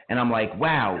window, and I'm like,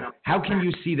 wow, how can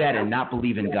you see that and not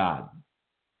believe in God?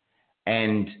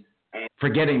 And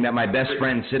forgetting that my best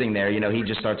friend's sitting there, he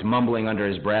just starts mumbling under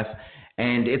his breath.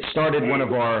 And it started one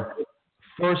of our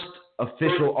first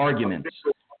official arguments.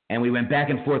 And we went back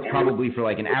and forth probably for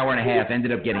like an hour and a half,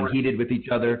 ended up getting heated with each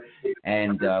other,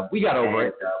 and we got over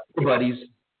it. We're buddies.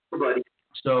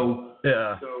 So,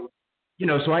 yeah.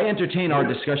 So I entertain our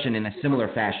discussion in a similar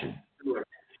fashion.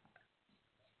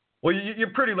 Well,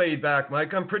 you're pretty laid back,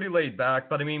 Mike. I'm pretty laid back,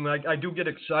 but I mean, I do get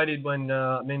excited when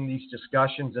I'm in these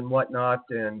discussions and whatnot,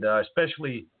 and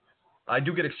especially I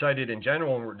do get excited in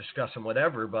general when we're discussing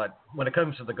whatever, but when it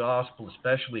comes to the gospel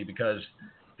especially, because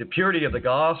the purity of the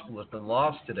gospel has been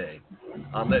lost today.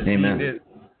 Amen.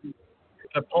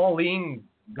 The Pauline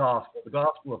gospel, the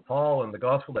gospel of Paul, and the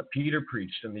gospel that Peter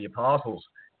preached and the apostles,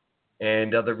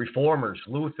 and the reformers,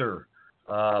 Luther,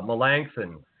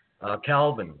 Melanchthon,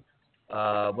 Calvin,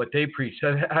 what they preached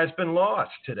has been lost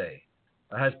today.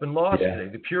 Today.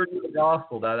 The purity of the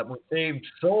gospel that was saved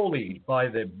solely by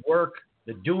the work,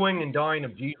 the doing and dying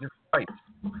of Jesus Christ.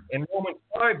 In Romans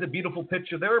 5, the beautiful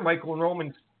picture there, Michael, in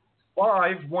Romans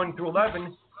 5, 1 through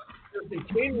 11, we're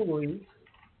continually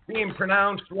being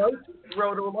pronounced right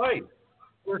throughout our life.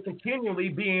 We're continually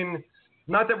being,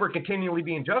 not that we're continually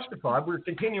being justified, we're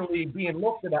continually being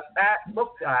looked at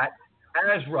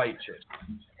as righteous.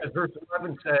 As verse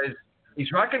 11 says,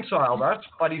 he's reconciled us,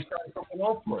 but he's done something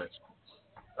else for us.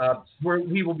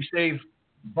 We will be saved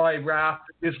by wrath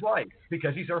of his life,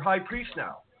 because he's our high priest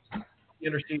now. He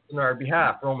intercedes on our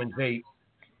behalf, Romans 8,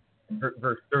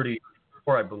 verse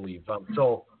 34, I believe. It's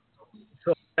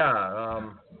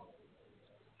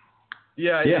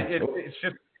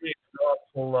just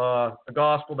the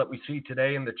gospel that we see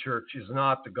today in the church is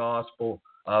not the gospel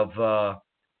of the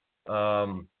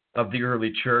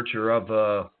early church or of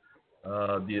the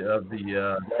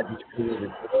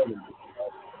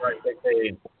right.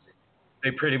 They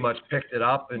pretty much picked it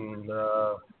up and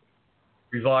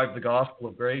revived the gospel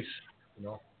of grace.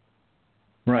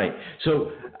 Right.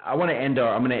 So I want to I'm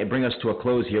going to bring us to a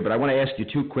close here, but I want to ask you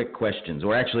two quick questions.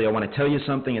 Or actually, I want to tell you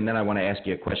something, and then I want to ask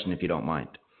you a question if you don't mind.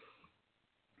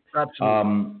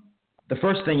 Absolutely. The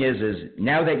first thing is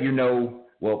now that you know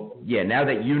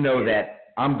that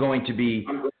I'm going to be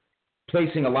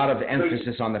placing a lot of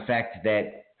emphasis on the fact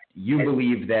that you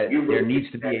believe that there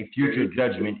needs to be a future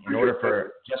judgment in order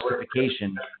for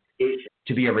justification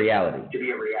to be a reality,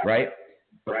 right?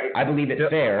 I believe it's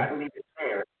fair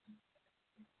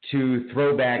to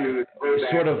throw back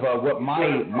sort of what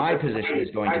my position is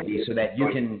going to be, so that you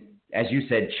can, as you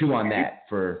said, chew on that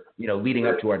for leading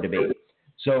up to our debate.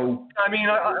 So I mean,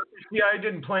 I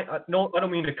didn't plan. No, I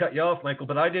don't mean to cut you off, Michael,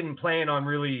 but I didn't plan on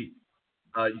really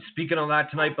speaking on that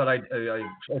tonight. But I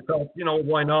felt,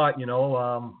 why not?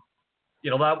 That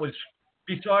was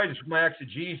besides my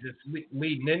exegesis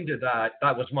leading into that.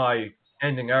 That was my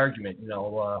ending argument.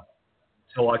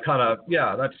 So I kind of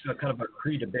that's kind of a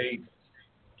pre-debate.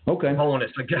 Okay.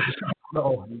 Bonus, I guess. I don't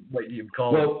know what you'd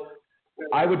call it. Well,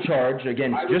 I would charge,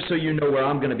 again, just so you know where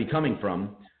I'm going to be coming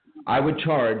from, I would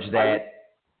charge that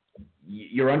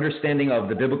your understanding of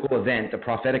the biblical event, the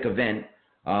prophetic event,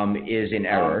 is in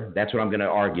error. That's what I'm going to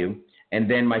argue. And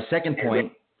then my second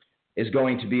point is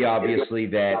going to be obviously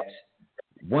that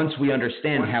once we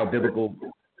understand how biblical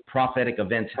prophetic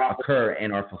events occur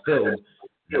and are fulfilled,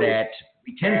 that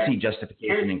we can see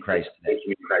justification in Christ today.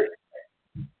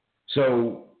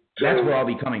 So that's where I'll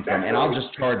be coming from. And I'll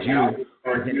just charge you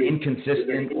with an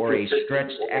inconsistent or a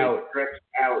stretched out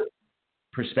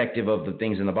perspective of the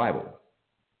things in the Bible.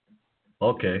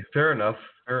 Okay, fair enough.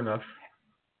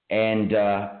 And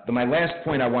my last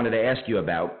point I wanted to ask you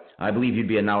about, I believe you'd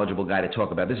be a knowledgeable guy to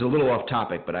talk about. This is a little off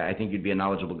topic, but I think you'd be a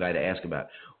knowledgeable guy to ask about.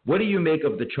 What do you make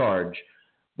of the charge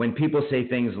when people say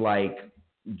things like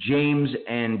James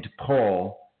and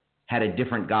Paul had a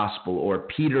different gospel, or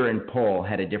Peter and Paul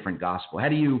had a different gospel? How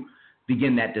do you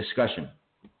begin that discussion?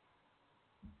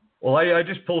 Well, I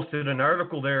just posted an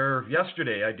article there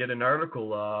yesterday. I did an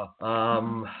article,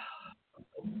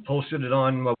 posted it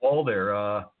on my wall there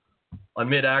on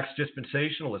mid-Acts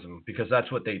dispensationalism, because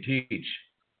that's what they teach.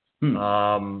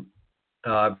 Let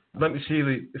me see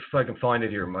if I can find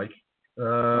it here, Mike.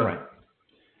 All right.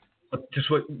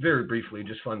 Very briefly,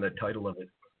 just find the title of it.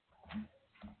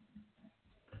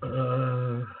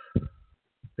 I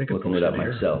think looking it up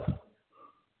myself.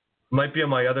 Might be on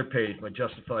my other page, my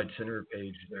Justified Sinner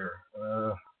page there.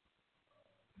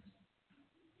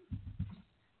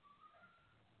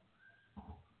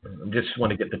 I just want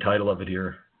to get the title of it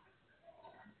here.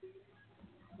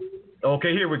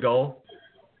 Okay, here we go.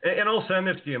 And I'll send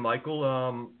this to you, Michael.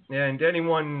 And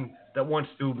anyone that wants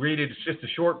to read it, it's just a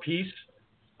short piece,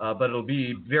 but it'll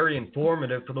be very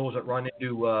informative for those that run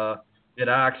into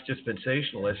mid-Acts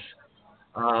dispensationalists.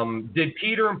 Did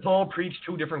Peter and Paul preach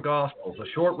two different gospels? A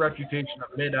short refutation of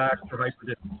mid-Acts for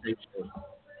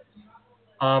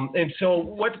hyper-dispensationalism. And so,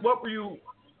 what were you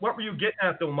getting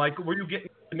at, though, Michael? Were you getting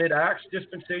the mid-Acts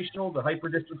dispensational, the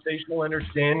hyper-dispensational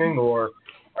understanding, or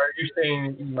are you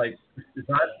saying, like, is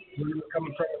that where you were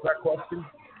coming from with that question?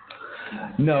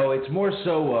 No, it's more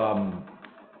so.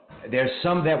 There's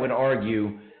some that would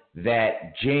argue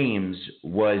that James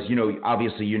was,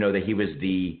 obviously, that he was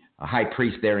the high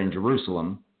priest there in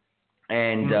Jerusalem,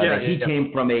 and that he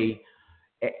came from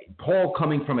Paul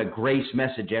coming from a grace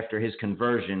message after his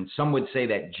conversion. Some would say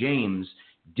that James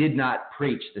did not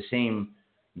preach the same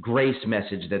grace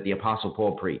message that the Apostle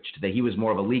Paul preached, that he was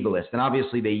more of a legalist. And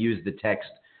obviously they used the text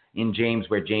in James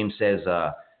where James says,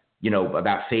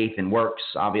 about faith and works,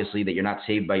 obviously, that you're not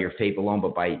saved by your faith alone,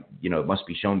 but by, it must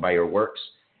be shown by your works.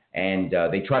 And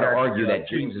they try to argue that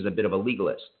James is a bit of a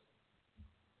legalist.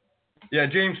 Yeah,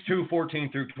 James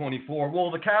 2:14-24.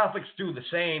 Well, the Catholics do the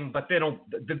same, but they don't.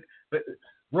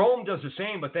 Rome does the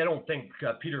same, but they don't think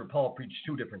Peter and Paul preach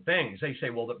two different things. They say,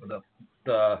 well,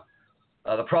 the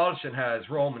Protestant has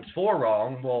Romans 4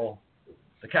 wrong. Well,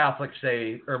 the Catholics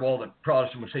say, the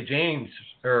Protestant would say James,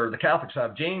 or the Catholics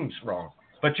have James wrong.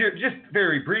 But just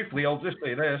very briefly, I'll just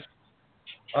say this.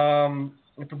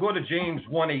 If we go to James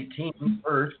 1:18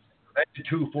 first, that's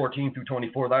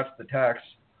 2:14-24, that's the text.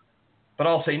 But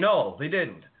I'll say no, they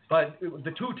didn't. But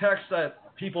the two texts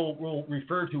that people will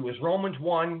refer to is Romans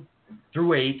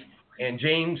 1-8 and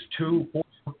James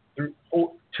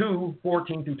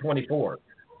 2:14-24.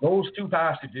 Those two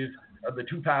passages are the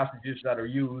two passages that are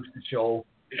used to show,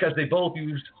 because they both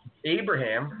use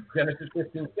Abraham, Genesis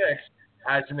 15:6,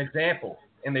 as an example.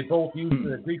 And they both use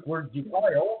the Greek word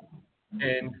dikaio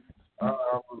and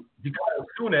dikaio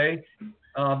sune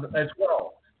as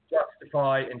well,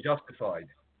 justify and justified.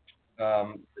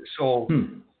 So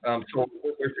there's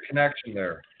a connection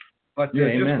there. But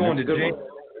just going to James.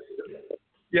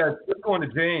 Yeah, just going to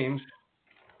James.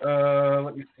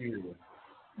 Let me see here.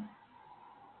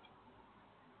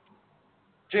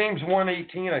 James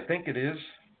 1:18, I think it is.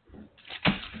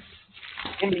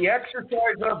 In the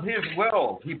exercise of his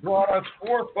will, he brought us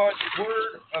forth by the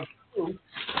word of truth,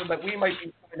 so that we might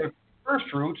be the first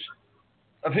fruits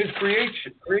of his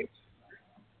creation.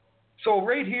 So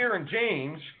right here in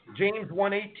James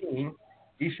 1:18,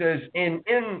 he says, in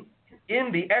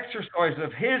the exercise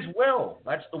of his will,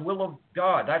 that's the will of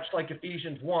God. That's like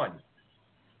Ephesians 1.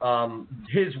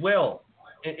 His will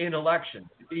in election,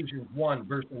 Ephesians 1,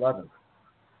 verse 11.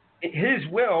 his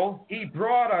will, he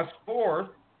brought us forth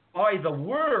by the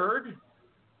word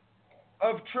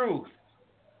of truth.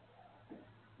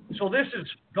 So this is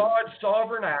God's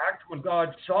sovereign act when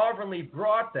God sovereignly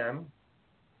brought them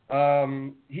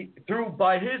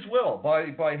by his will,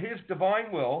 by his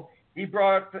divine will, he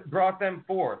brought them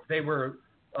forth. They were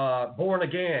born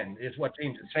again, is what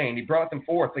James is saying. He brought them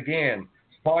forth again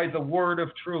by the word of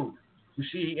truth. You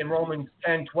see in Romans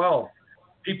 10:12,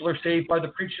 people are saved by the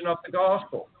preaching of the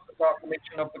gospel, the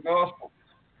proclamation of the gospel.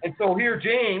 And so here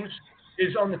James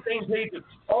is on the same page as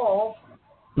Paul.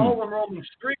 Paul in Romans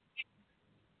 3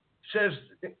 says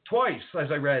twice,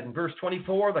 as I read in verse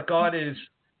 24, that God is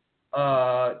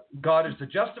the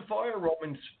justifier.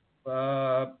 Romans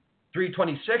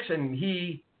 3:26,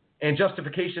 and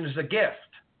justification is a gift.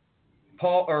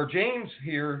 James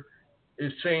here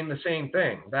is saying the same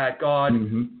thing, that God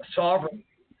sovereignly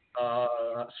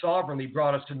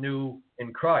brought us anew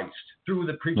in Christ through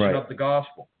the preaching of the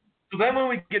gospel. So then when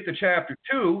we get to chapter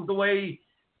 2, the way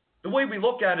we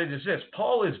look at it is this: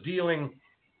 Paul is dealing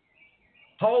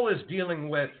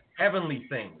with heavenly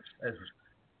things,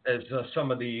 as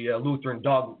some of the Lutheran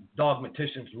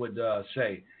dogmaticians would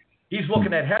say. He's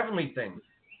looking at heavenly things.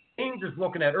 James is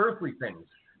looking at earthly things.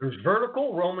 There's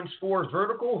vertical. Romans 4 is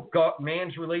vertical,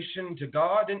 man's relation to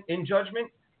God in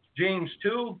judgment. James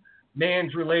 2,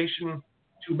 man's relation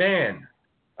to man.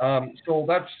 So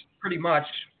that's pretty much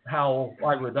how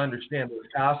I would understand those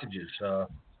passages,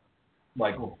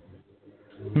 Michael.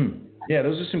 Yeah,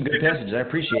 those are some good passages. I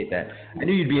appreciate that. I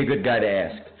knew you'd be a good guy to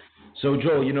ask. So,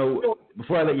 Joel,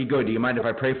 before I let you go, do you mind if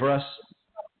I pray for us?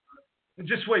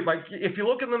 Just wait, Mike. If you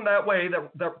look at them that way,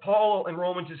 that Paul in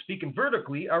Romans is speaking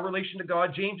vertically, our relation to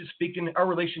God, James is speaking our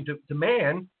relation to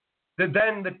man, then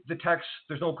the text,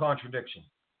 there's no contradiction.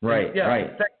 Right, right.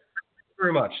 Thank you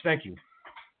very much. Thank you.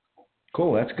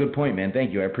 Cool. That's a good point, man.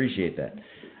 Thank you. I appreciate that.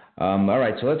 All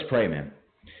right, so let's pray, man.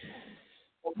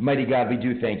 Mighty God, we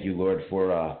do thank you, Lord,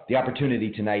 for the opportunity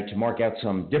tonight to mark out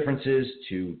some differences,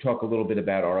 to talk a little bit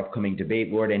about our upcoming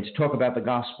debate, Lord, and to talk about the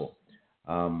gospel.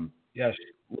 Yes.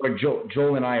 Lord,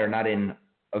 Joel and I are not in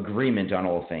agreement on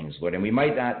all things, Lord, and we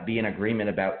might not be in agreement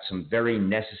about some very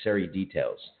necessary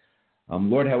details.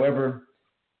 Lord, however,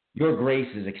 your grace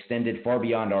is extended far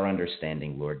beyond our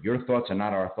understanding, Lord. Your thoughts are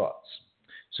not our thoughts.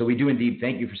 So we do indeed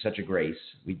thank you for such a grace.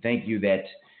 We thank you that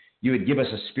you would give us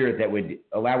a spirit that would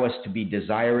allow us to be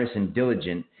desirous and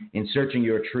diligent in searching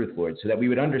your truth, Lord, so that we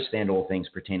would understand all things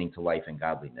pertaining to life and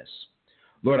godliness.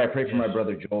 Lord, I pray for my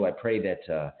brother Joel. I pray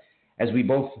that as we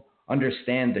both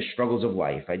understand the struggles of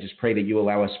life, I just pray that you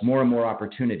allow us more and more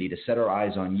opportunity to set our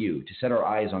eyes on you, to set our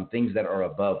eyes on things that are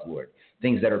above, Lord,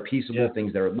 things that are peaceable,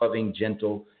 things that are loving,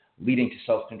 gentle, leading to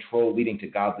self-control, leading to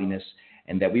godliness,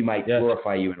 and that we might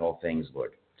glorify you in all things,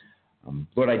 Lord.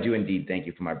 Lord, I do indeed thank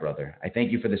you for my brother. I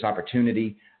thank you for this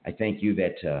opportunity. I thank you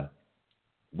that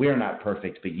we're not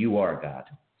perfect, but you are, God.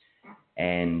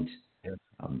 And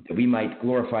that we might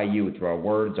glorify you through our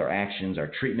words, our actions, our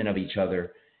treatment of each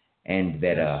other, and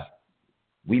that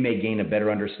we may gain a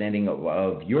better understanding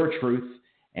of your truth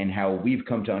and how we've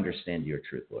come to understand your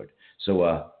truth, Lord.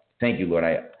 So thank you, Lord.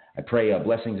 I pray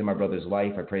blessings in my brother's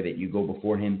life. I pray that you go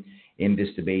before him in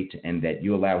this debate and that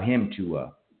you allow him to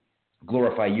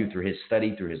glorify you through his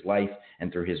study, through his life,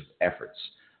 and through his efforts.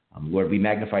 Lord, we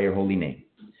magnify your holy name.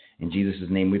 In Jesus'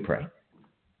 name we pray.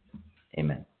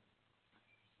 Amen.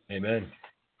 Amen.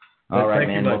 All right,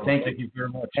 man. Well, thank you very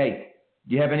much. Hey,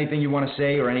 do you have anything you want to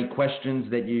say or any questions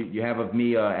that you have of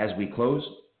me as we close?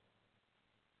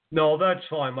 No, that's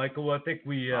fine, Michael. I think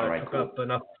we took cool. up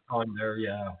enough time there.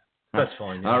 Yeah, that's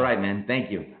fine. Yeah. All right, man.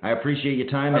 Thank you. I appreciate your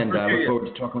time and I look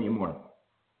forward to talking with you more.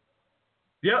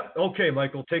 Yeah. Okay,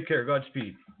 Michael. Take care.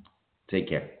 Godspeed. Take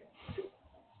care.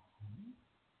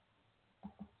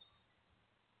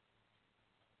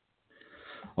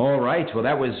 All right. Well,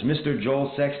 that was Mr.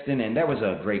 Joel Sexton, and that was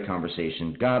a great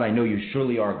conversation. God, I know you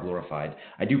surely are glorified.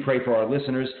 I do pray for our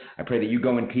listeners. I pray that you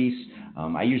go in peace.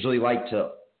 I usually like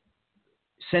to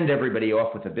send everybody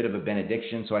off with a bit of a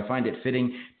benediction, so I find it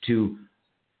fitting to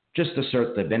just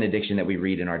assert the benediction that we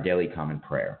read in our daily common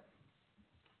prayer.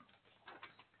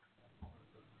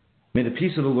 May the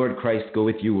peace of the Lord Christ go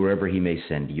with you wherever he may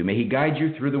send you. May he guide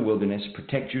you through the wilderness,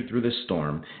 protect you through the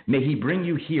storm. May he bring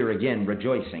you here again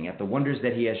rejoicing at the wonders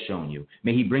that he has shown you.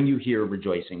 May he bring you here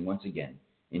rejoicing once again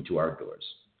into our doors.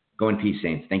 Go in peace,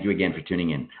 saints. Thank you again for tuning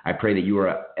in. I pray that you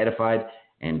are edified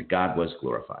and God was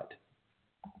glorified.